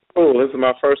 this is cool. This is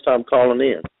my first time calling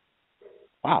in.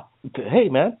 Wow. Hey,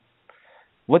 man.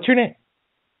 What's your name?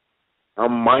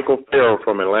 I'm Michael Farrell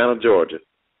from Atlanta, Georgia.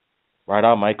 Right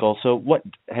on, Michael. So what,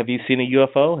 have you seen a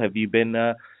UFO? Have you been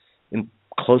in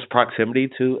close proximity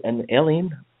to an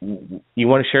alien? You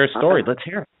want to share a story? Let's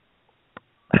hear it.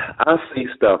 I see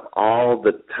stuff all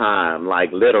the time,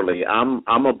 like literally. I'm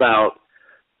about,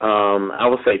 I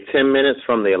would say 10 minutes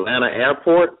from the Atlanta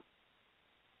airport,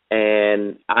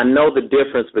 and I know the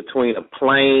difference between a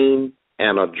plane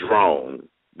and a drone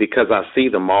because I see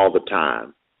them all the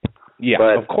time. Yeah,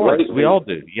 but of course. Lately, we all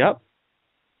do. Yep.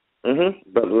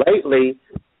 But lately,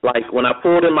 like when I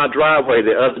pulled in my driveway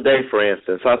the other day, for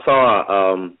instance, I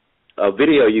saw a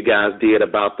video you guys did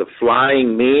about the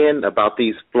flying men, about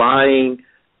these flying,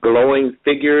 glowing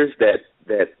figures that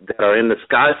are in the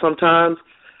sky sometimes.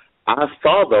 I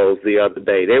saw those the other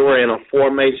day. They were in a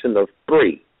formation of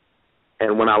 3.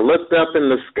 And when I looked up in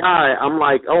the sky, I'm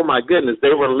like, oh, my goodness,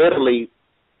 they were literally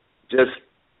just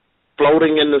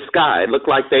floating in the sky. It looked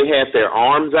like they had their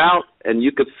arms out, and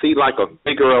you could see like a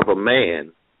figure of a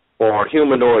man or a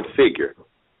humanoid figure.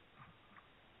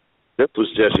 This was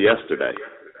just yesterday.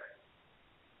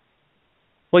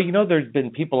 Well, you know, there's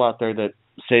been people out there that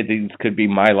say these could be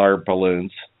Mylar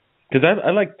balloons. Because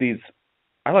I like these,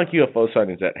 I like UFO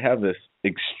sightings that have this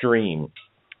extreme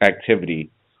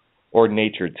activity or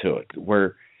nature to it,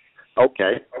 where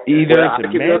okay, either I'll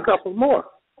give you a couple more.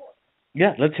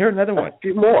 Yeah, let's hear another one. A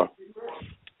few more.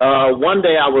 One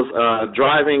day I was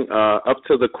driving up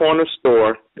to the corner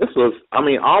store. This was, I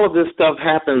mean, all of this stuff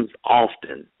happens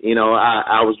often. You know,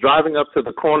 I was driving up to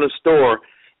the corner store,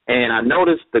 and I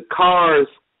noticed the cars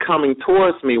coming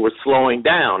towards me were slowing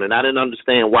down, and I didn't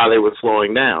understand why they were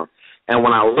slowing down. And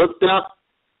when I looked up,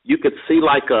 you could see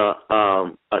like a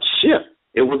ship.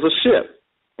 It was a ship,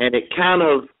 and it kind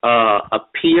of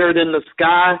appeared in the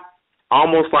sky,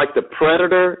 almost like the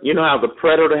Predator. You know how the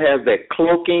Predator has that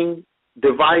cloaking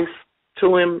device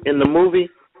to him in the movie?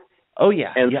 Oh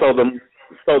yeah. And so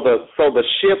the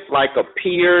ship like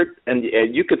appeared, and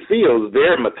you could see it was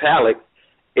very metallic.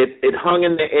 It hung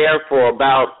in the air for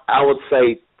about, I would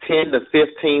say, 10 to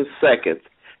 15 seconds.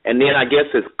 And then I guess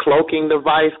his cloaking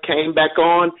device came back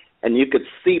on, and you could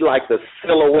see like the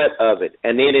silhouette of it.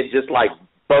 And then it just like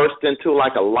burst into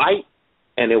like a light,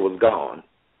 and it was gone.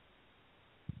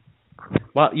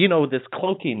 Well, you know, this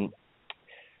cloaking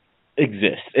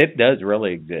exists. It does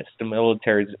really exist. The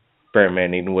military's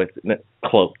experimenting with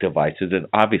cloak devices, and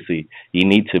obviously you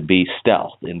need to be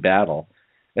stealth in battle.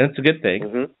 And it's a good thing.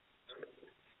 Mm-hmm.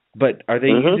 But are they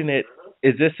using it?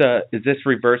 Is this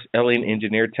reverse alien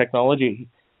engineered technology,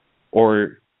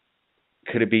 or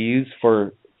could it be used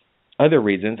for other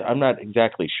reasons? I'm not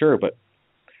exactly sure, but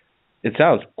it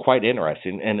sounds quite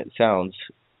interesting, and it sounds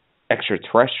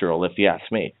extraterrestrial, if you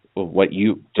ask me, what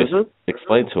you just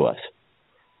explained to us.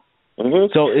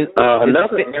 Mm-hmm. So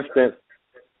another instance.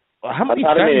 How many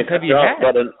times have you had?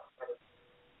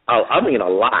 I mean, a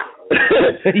lot.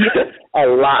 A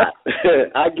lot.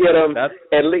 I get them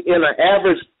in an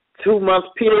average 2-month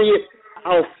period.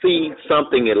 I'll see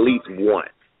something at least once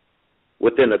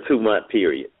within a 2-month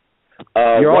period.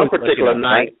 One particular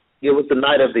night, it was the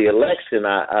night of the election.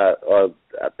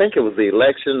 I think it was the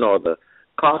election or the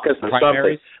caucus or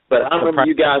something. But I remember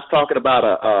you guys talking about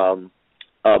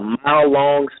a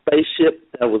mile-long spaceship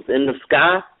that was in the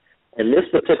sky. And this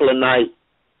particular night,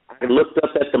 I looked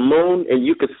up at the moon, and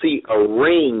you could see a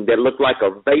ring that looked like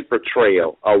a vapor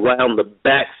trail around the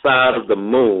backside of the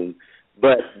moon.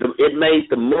 But it made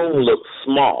the moon look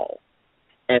small.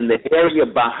 And the area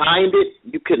behind it,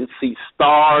 you couldn't see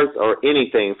stars or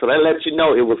anything. So that lets you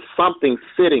know it was something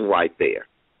sitting right there.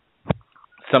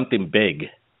 Something big.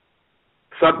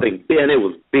 Something big, and it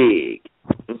was big.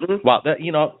 Mm-hmm. Well,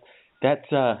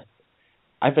 that's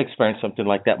I've experienced something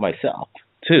like that myself,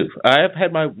 too. I've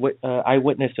had my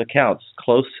eyewitness accounts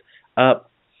close up,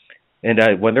 and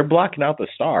when they're blocking out the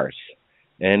stars,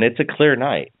 and it's a clear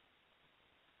night,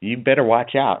 you better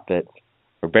watch out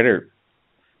or better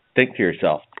think to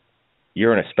yourself,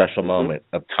 you're in a special moment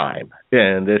of time,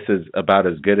 and this is about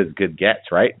as good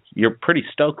gets, right? You're pretty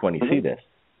stoked when you see this.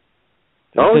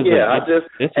 And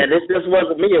it just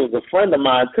wasn't me. It was a friend of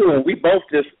mine, too, and we both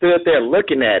just stood there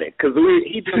looking at it because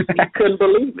he couldn't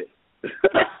believe it.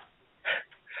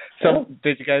 So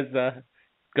did you guys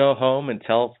go home and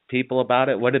tell people about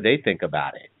it? What did they think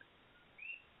about it?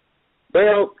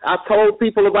 Well, I told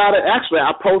people about it. Actually,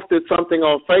 I posted something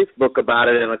on Facebook about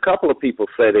it, and a couple of people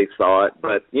said they saw it.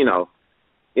 But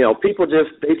people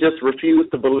just refuse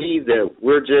to believe that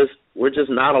we're just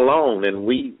not alone, and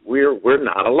we're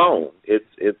not alone. It's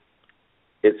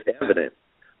evident.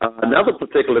 Another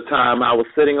particular time, I was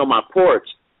sitting on my porch,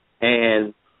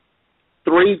 and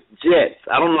 3 jets.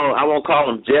 I don't know. I won't call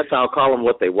them jets. I'll call them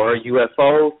what they were,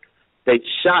 UFOs. They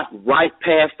shot right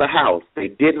past the house. They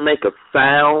didn't make a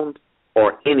sound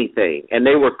or anything, and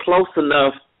they were close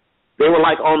enough. They were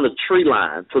like on the tree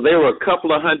line, so they were a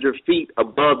couple of 100 feet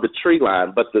above the tree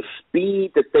line, but the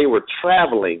speed that they were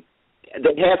traveling,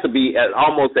 they had to be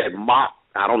almost at Mach,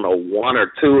 1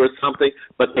 or 2 or something,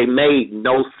 but they made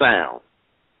no sound.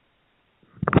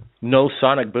 No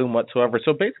sonic boom whatsoever.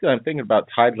 So basically I'm thinking about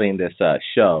titling this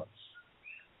show,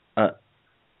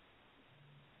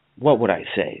 what would I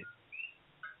say?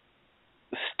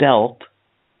 Stealth.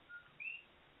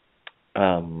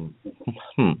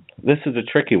 This is a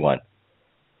tricky one.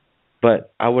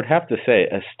 But I would have to say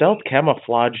a stealth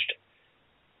camouflaged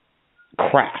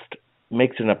craft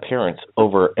makes an appearance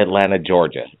over Atlanta,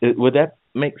 Georgia. Would that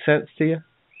make sense to you?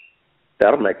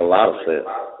 That'll make a lot of sense.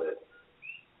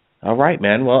 All right,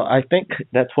 man. Well, I think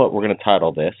that's what we're going to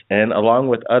title this. And along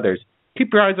with others,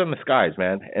 keep your eyes on the skies,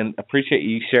 man, and appreciate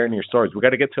you sharing your stories. We got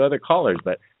to get to other callers,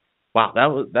 but wow,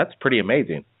 that's pretty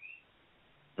amazing.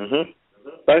 Mhm.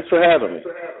 Thanks for having me.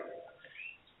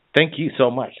 Thank you so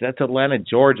much. That's Atlanta,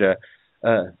 Georgia,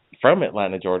 from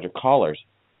Atlanta, Georgia, callers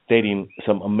stating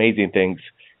some amazing things.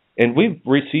 And we've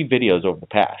received videos over the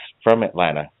past from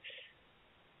Atlanta.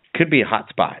 Could be a hot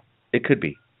spot. It could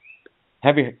be.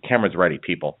 Have your cameras ready,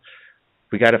 people.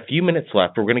 We got a few minutes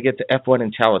left. We're going to get to F1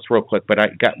 and Chalice real quick, but I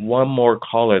got one more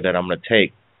caller that I'm going to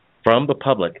take from the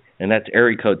public, and that's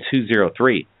area code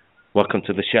 203. Welcome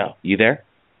to the show. You there?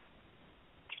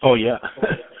 Oh, yeah.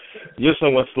 Just I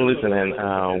was listening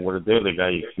what the other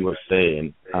guy was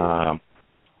saying.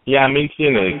 Yeah, I mean,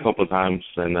 seen it a couple of times,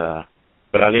 and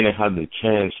but I didn't have the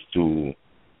chance to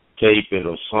tape it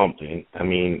or something. I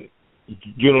mean,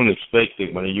 you don't expect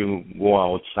it when you go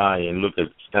outside and look at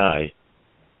the sky,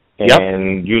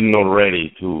 and you're not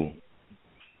ready to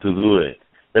do it.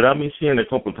 But I've been seeing it a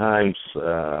couple of times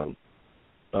flying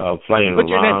What's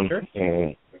around. Your name,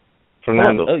 and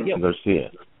Fernando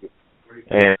Garcia.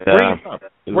 And, where are you from?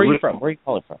 Where are you from? Where are you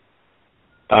calling from?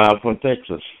 From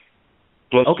Texas,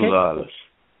 close to Dallas.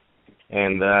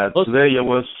 And today I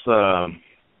was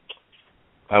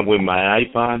with my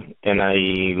iPod, and I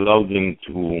logged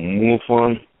into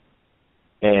MoveOn,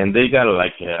 and they got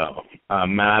like a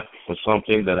map or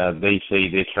something that they say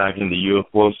they're tracking the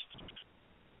UFOs.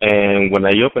 And when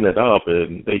I open it up,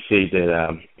 they say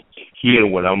that here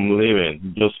where I'm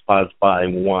living, just passed by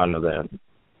one of them,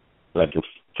 like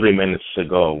 3 minutes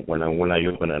ago when I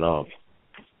open it up.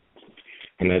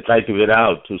 And I try to get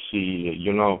out to see,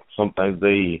 sometimes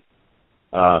they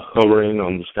hovering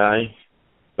on the sky,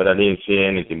 but I didn't see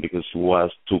anything because it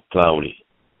was too cloudy.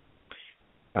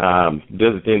 The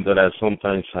other thing that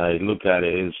sometimes I look at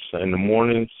is in the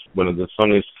mornings when the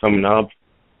sun is coming up,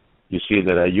 you see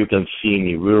that you can see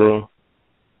Nibiru.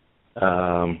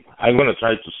 I'm going to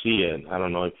try to see it. I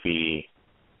don't know if we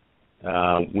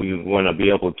want to be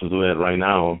able to do it right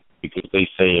now because they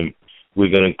say we're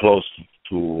getting close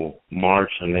to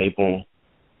March and April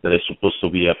that it's supposed to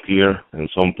be up here in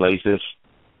some places.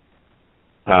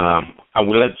 I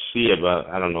would like to see it, but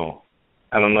I don't know.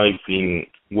 I don't know if in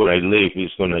where I live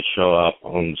it's going to show up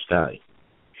on the sky.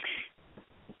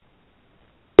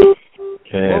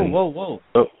 And, whoa.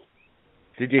 Oh.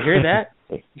 Did you hear that?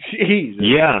 Jesus.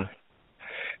 Yeah.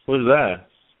 What's that?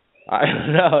 I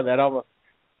don't know.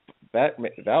 That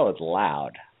was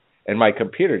loud. And my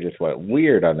computer just went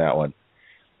weird on that one.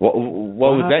 What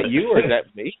was that, you or is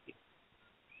that me?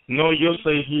 No, you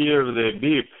say hear the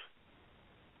beep.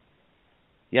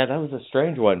 Yeah, that was a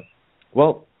strange one.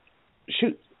 Well,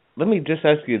 shoot, let me just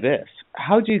ask you this.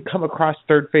 How did you come across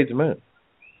Third Phase of Moon?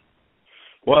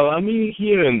 Well, I mean,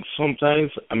 here and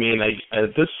sometimes, I mean, I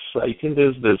think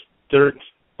this is the third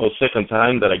or second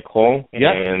time that I call.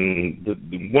 Yeah. And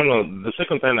the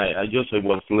second time I just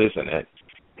was listening.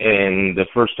 And the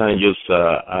first time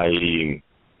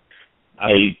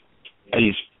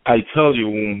I tell you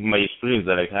my experience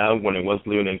that I had when I was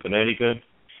living in Connecticut.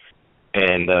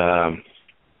 And,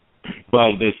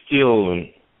 well, they still,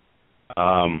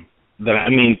 that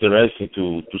I'm interested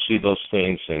to see those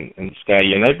things in the sky.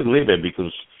 And I believe it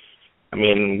because, I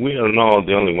mean, we are not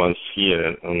the only ones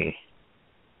here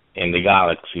in the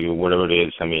galaxy or whatever it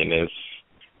is. I mean, it's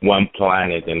one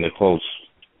planet in the whole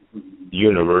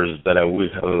universe that we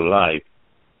have alive.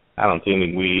 I don't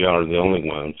think we are the only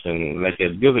ones. And like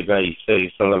the other guy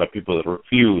says, a lot of people that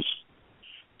refuse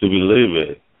to believe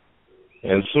it.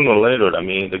 And sooner or later, I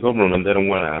mean, the government, they don't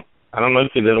want to, I don't know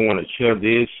if they don't want to share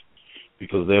this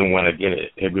because they don't want to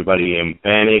get everybody in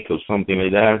panic or something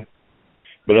like that.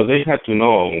 But they have to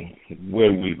know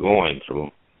where we're going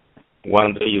through.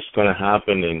 One day it's going to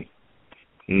happen and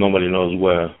nobody knows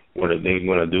what they're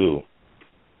going to do.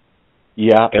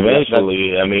 Yeah.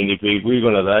 Eventually, I mean, if we're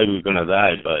going to die, we're going to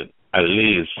die. But at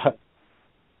least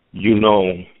you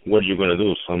know what you're going to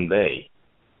do someday.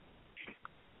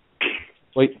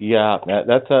 Wait, yeah,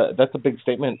 that's a big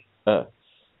statement,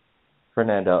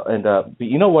 Fernando. And but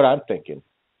you know what I'm thinking?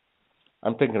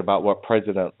 I'm thinking about what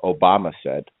President Obama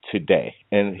said today.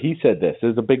 And he said this. It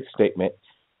was a big statement.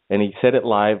 And he said it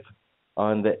live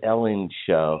on the Ellen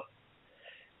show.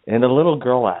 And a little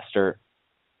girl asked her,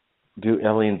 do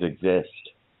aliens exist?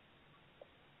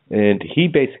 And he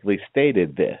basically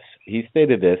stated this. He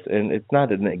stated this, and it's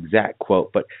not an exact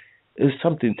quote, but it was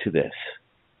something to this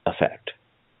effect.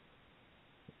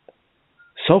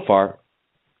 So far,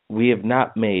 we have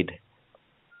not made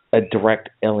a direct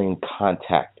alien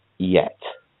contact yet,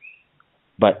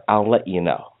 but I'll let you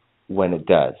know when it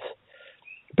does.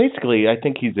 Basically, I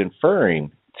think he's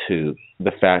inferring to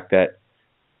the fact that,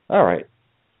 all right,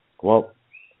 well,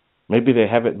 Maybe they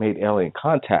haven't made alien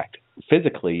contact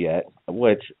physically yet,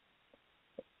 which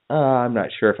I'm not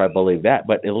sure if I believe that,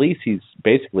 but at least he's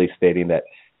basically stating that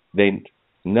they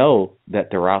know that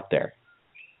they're out there.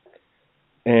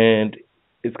 And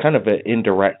it's kind of an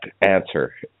indirect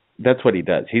answer. That's what he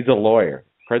does. He's a lawyer.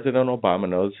 President Obama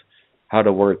knows how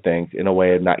to word things in a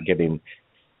way of not getting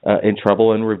in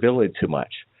trouble and revealing too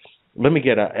much. Let me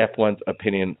get F1's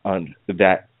opinion on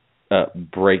that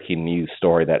breaking news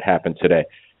story that happened today.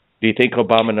 Do you think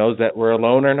Obama knows that we're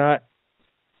alone or not?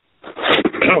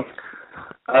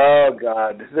 Oh,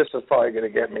 God. This is probably going to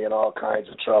get me in all kinds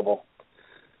of trouble.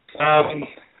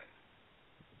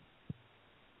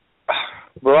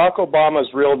 Barack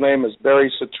Obama's real name is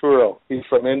Barry Saturo. He's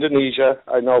from Indonesia,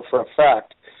 I know for a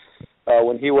fact.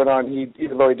 When he went on,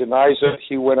 even though he denies it,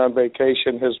 he went on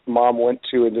vacation. His mom went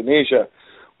to Indonesia.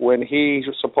 When he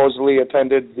supposedly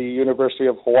attended the University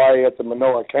of Hawaii at the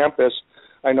Manoa campus,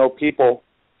 I know people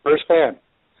firsthand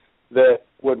that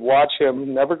would watch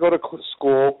him never go to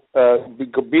school,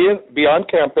 be on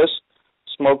campus,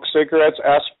 smoke cigarettes,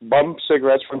 ask bum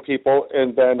cigarettes from people,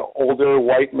 and then older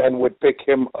white men would pick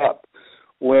him up.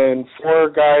 When 4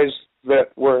 guys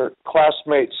that were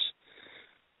classmates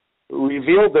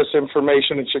revealed this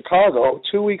information in Chicago,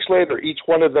 2 weeks later, each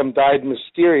one of them died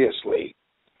mysteriously.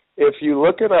 If you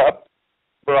look it up,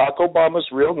 Barack Obama's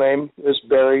real name is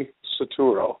Barry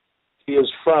Saturo. He is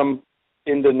from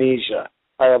Indonesia.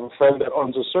 I have a friend that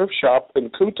owns a surf shop in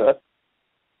Kuta,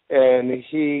 and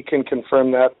he can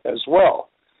confirm that as well.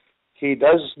 He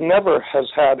never has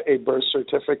had a birth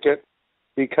certificate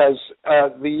because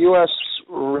the U.S.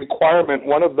 requirement,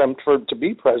 one of them to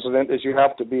be president, is you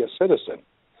have to be a citizen.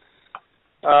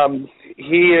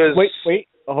 He is... Wait.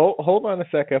 Hold on a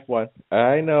sec, F1.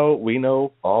 We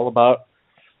know all about...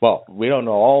 Well, we don't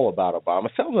know all about Obama.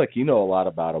 Sounds like you know a lot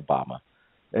about Obama.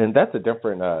 And that's a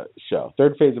different show.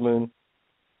 Third Phase of Moon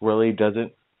really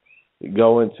doesn't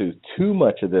go into too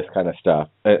much of this kind of stuff.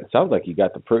 It sounds like you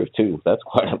got the proof, too. That's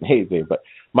quite amazing. But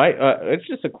it's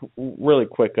just a really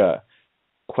quick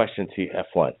question to you,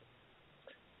 F1.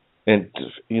 And,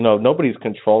 nobody's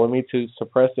controlling me to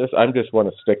suppress this. I just want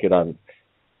to stick it on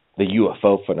the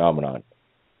UFO phenomenon.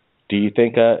 Do you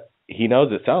think he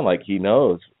knows? It sounds like he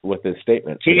knows with his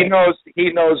statement today.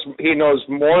 He knows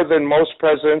more than most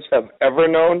presidents have ever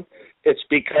known. It's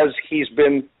because he's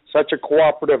been such a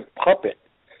cooperative puppet.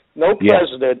 No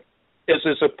president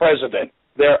is a president.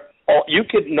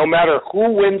 No matter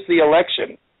who wins the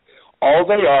election, all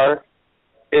they are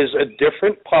is a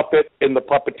different puppet in the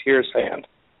puppeteer's hand.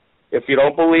 If you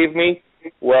don't believe me,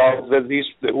 well,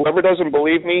 whoever doesn't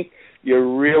believe me,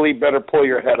 you really better pull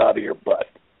your head out of your butt.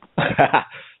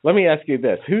 Let me ask you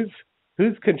this: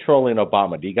 Who's controlling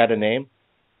Obama? Do you got a name?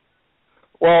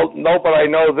 Well, no, but I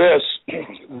know this,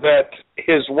 that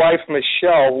his wife,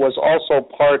 Michelle, was also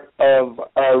part of,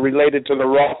 related to the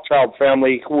Rothschild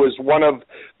family, who is one of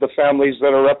the families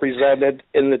that are represented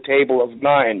in the Table of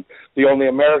Nine. The only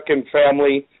American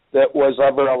family that was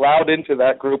ever allowed into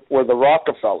that group were the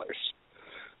Rockefellers.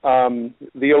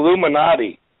 The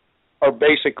Illuminati are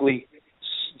basically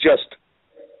just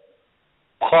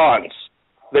pawns.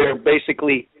 They're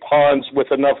basically pawns with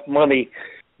enough money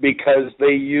because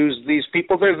they use these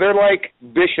people. They're like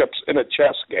bishops in a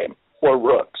chess game or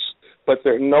rooks, but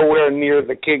they're nowhere near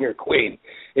the king or queen.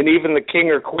 And even the king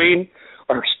or queen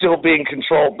are still being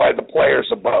controlled by the players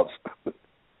above.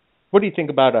 What do you think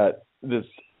about this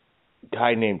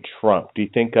guy named Trump? Do you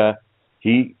think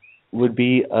he would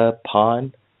be a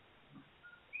pawn?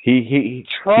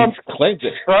 Trump is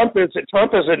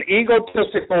an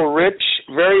egotistical, rich,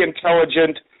 very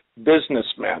intelligent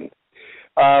businessman.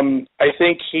 I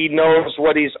think he knows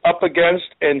what he's up against,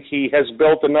 and he has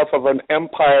built enough of an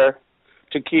empire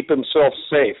to keep himself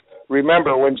safe.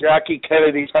 Remember, when Jackie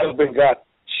Kennedy's husband got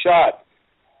shot,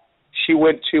 she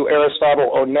went to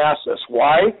Aristotle Onassis.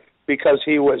 Why? Because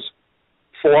he was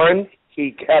foreign,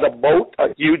 he had a boat, a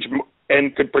huge,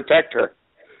 and could protect her.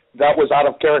 That was out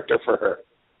of character for her.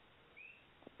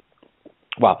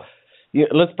 Well,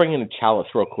 let's bring in Chalice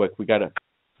real quick. We got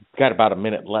about a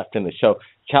minute left in the show.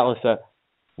 Chalice,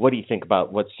 what do you think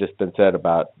about what's just been said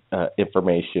about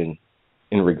information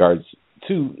in regards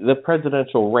to the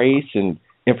presidential race and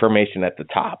information at the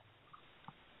top?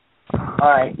 All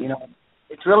right,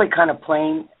 it's really kind of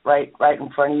plain right in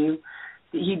front of you.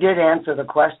 He did answer the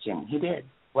question. He did.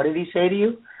 What did he say to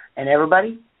you? And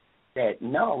everybody said,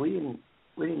 no, we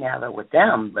didn't have it with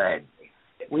them, but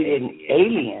we didn't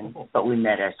alien, but we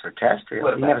met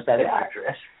extraterrestrials. He never said that.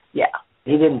 Yeah,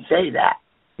 he didn't say that.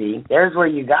 See, there's where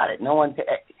you got it. No one.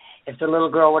 If the little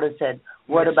girl would have said,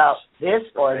 "What about this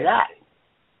or that?"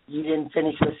 you didn't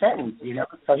finish the sentence, you know.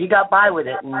 So he got by with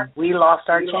it, and we lost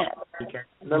our chance because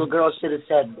the little girl should have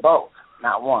said both,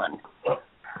 not one.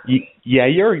 Yeah,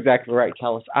 you're exactly right,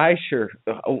 Callis.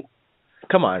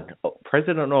 Come on,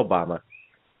 President Obama.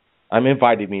 I'm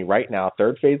inviting me right now,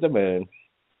 third phase of Moon.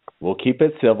 We'll keep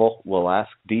it civil. We'll ask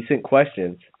decent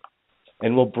questions,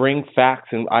 and we'll bring facts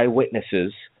and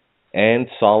eyewitnesses and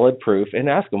solid proof and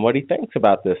ask him what he thinks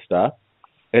about this stuff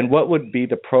and what would be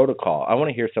the protocol. I want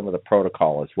to hear some of the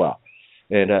protocol as well.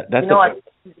 And that's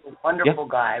he's a wonderful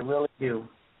guy, I really do.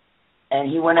 And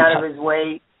he went out of his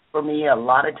way for me a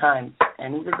lot of times,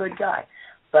 and he's a good guy.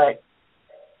 But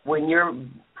when you're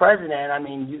president, I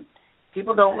mean,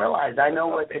 people don't realize. I know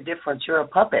what the difference. You're a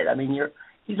puppet. I mean,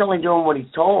 he's only doing what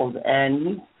he's told,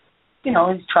 and he's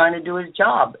trying to do his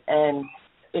job. And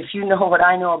if you know what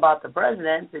I know about the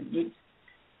president, you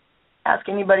ask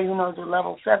anybody who knows what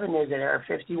level 7 is at Area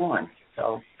 51.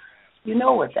 So you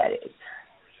know what that is.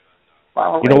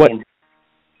 Well, you know what?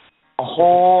 A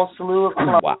whole slew of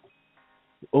clubs. Wow.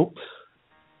 Oops.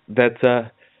 That's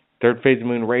Third Phase of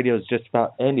Moon Radio is just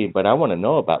about ending, but I want to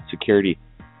know about security.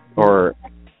 Or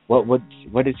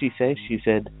what did she say? She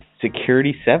said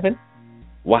Security 7?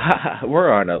 Wow,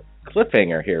 we're on a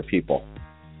cliffhanger here, people.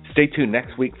 Stay tuned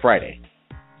next week, Friday,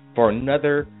 for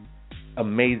another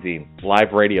amazing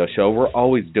live radio show. We're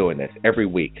always doing this every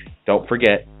week. Don't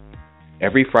forget,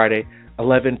 every Friday,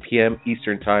 11 p.m.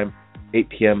 Eastern Time, 8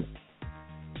 p.m.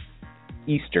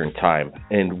 Eastern Time.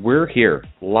 And we're here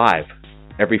live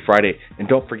every Friday. And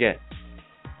don't forget,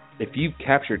 if you've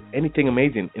captured anything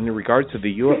amazing in regards to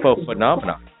the UFO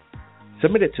phenomenon,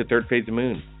 submit it to Third Phase of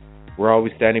Moon. We're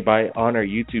always standing by on our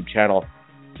YouTube channel.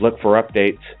 Look for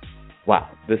updates. Wow,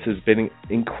 this has been an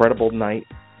incredible night.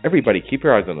 Everybody, keep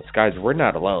your eyes on the skies. We're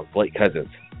not alone. Blake Cousins.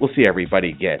 We'll see everybody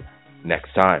again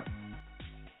next time.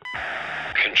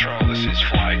 Control, this is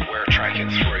Flight. We're tracking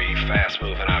 3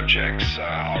 fast-moving objects.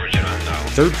 Origin unknown.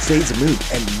 Third Phase of Moon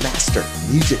and master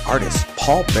music artist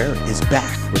Paul Barrett is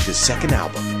back with his second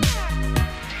album.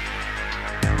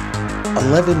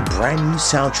 11 brand new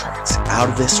soundtracks out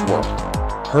of this world.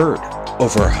 Heard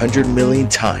over 100 million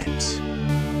times.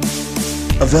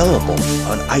 Available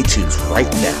on iTunes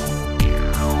right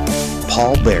now.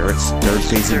 Paul Barrett's Third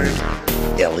Phase of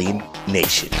Moon, Alien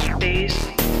Nation. Phase.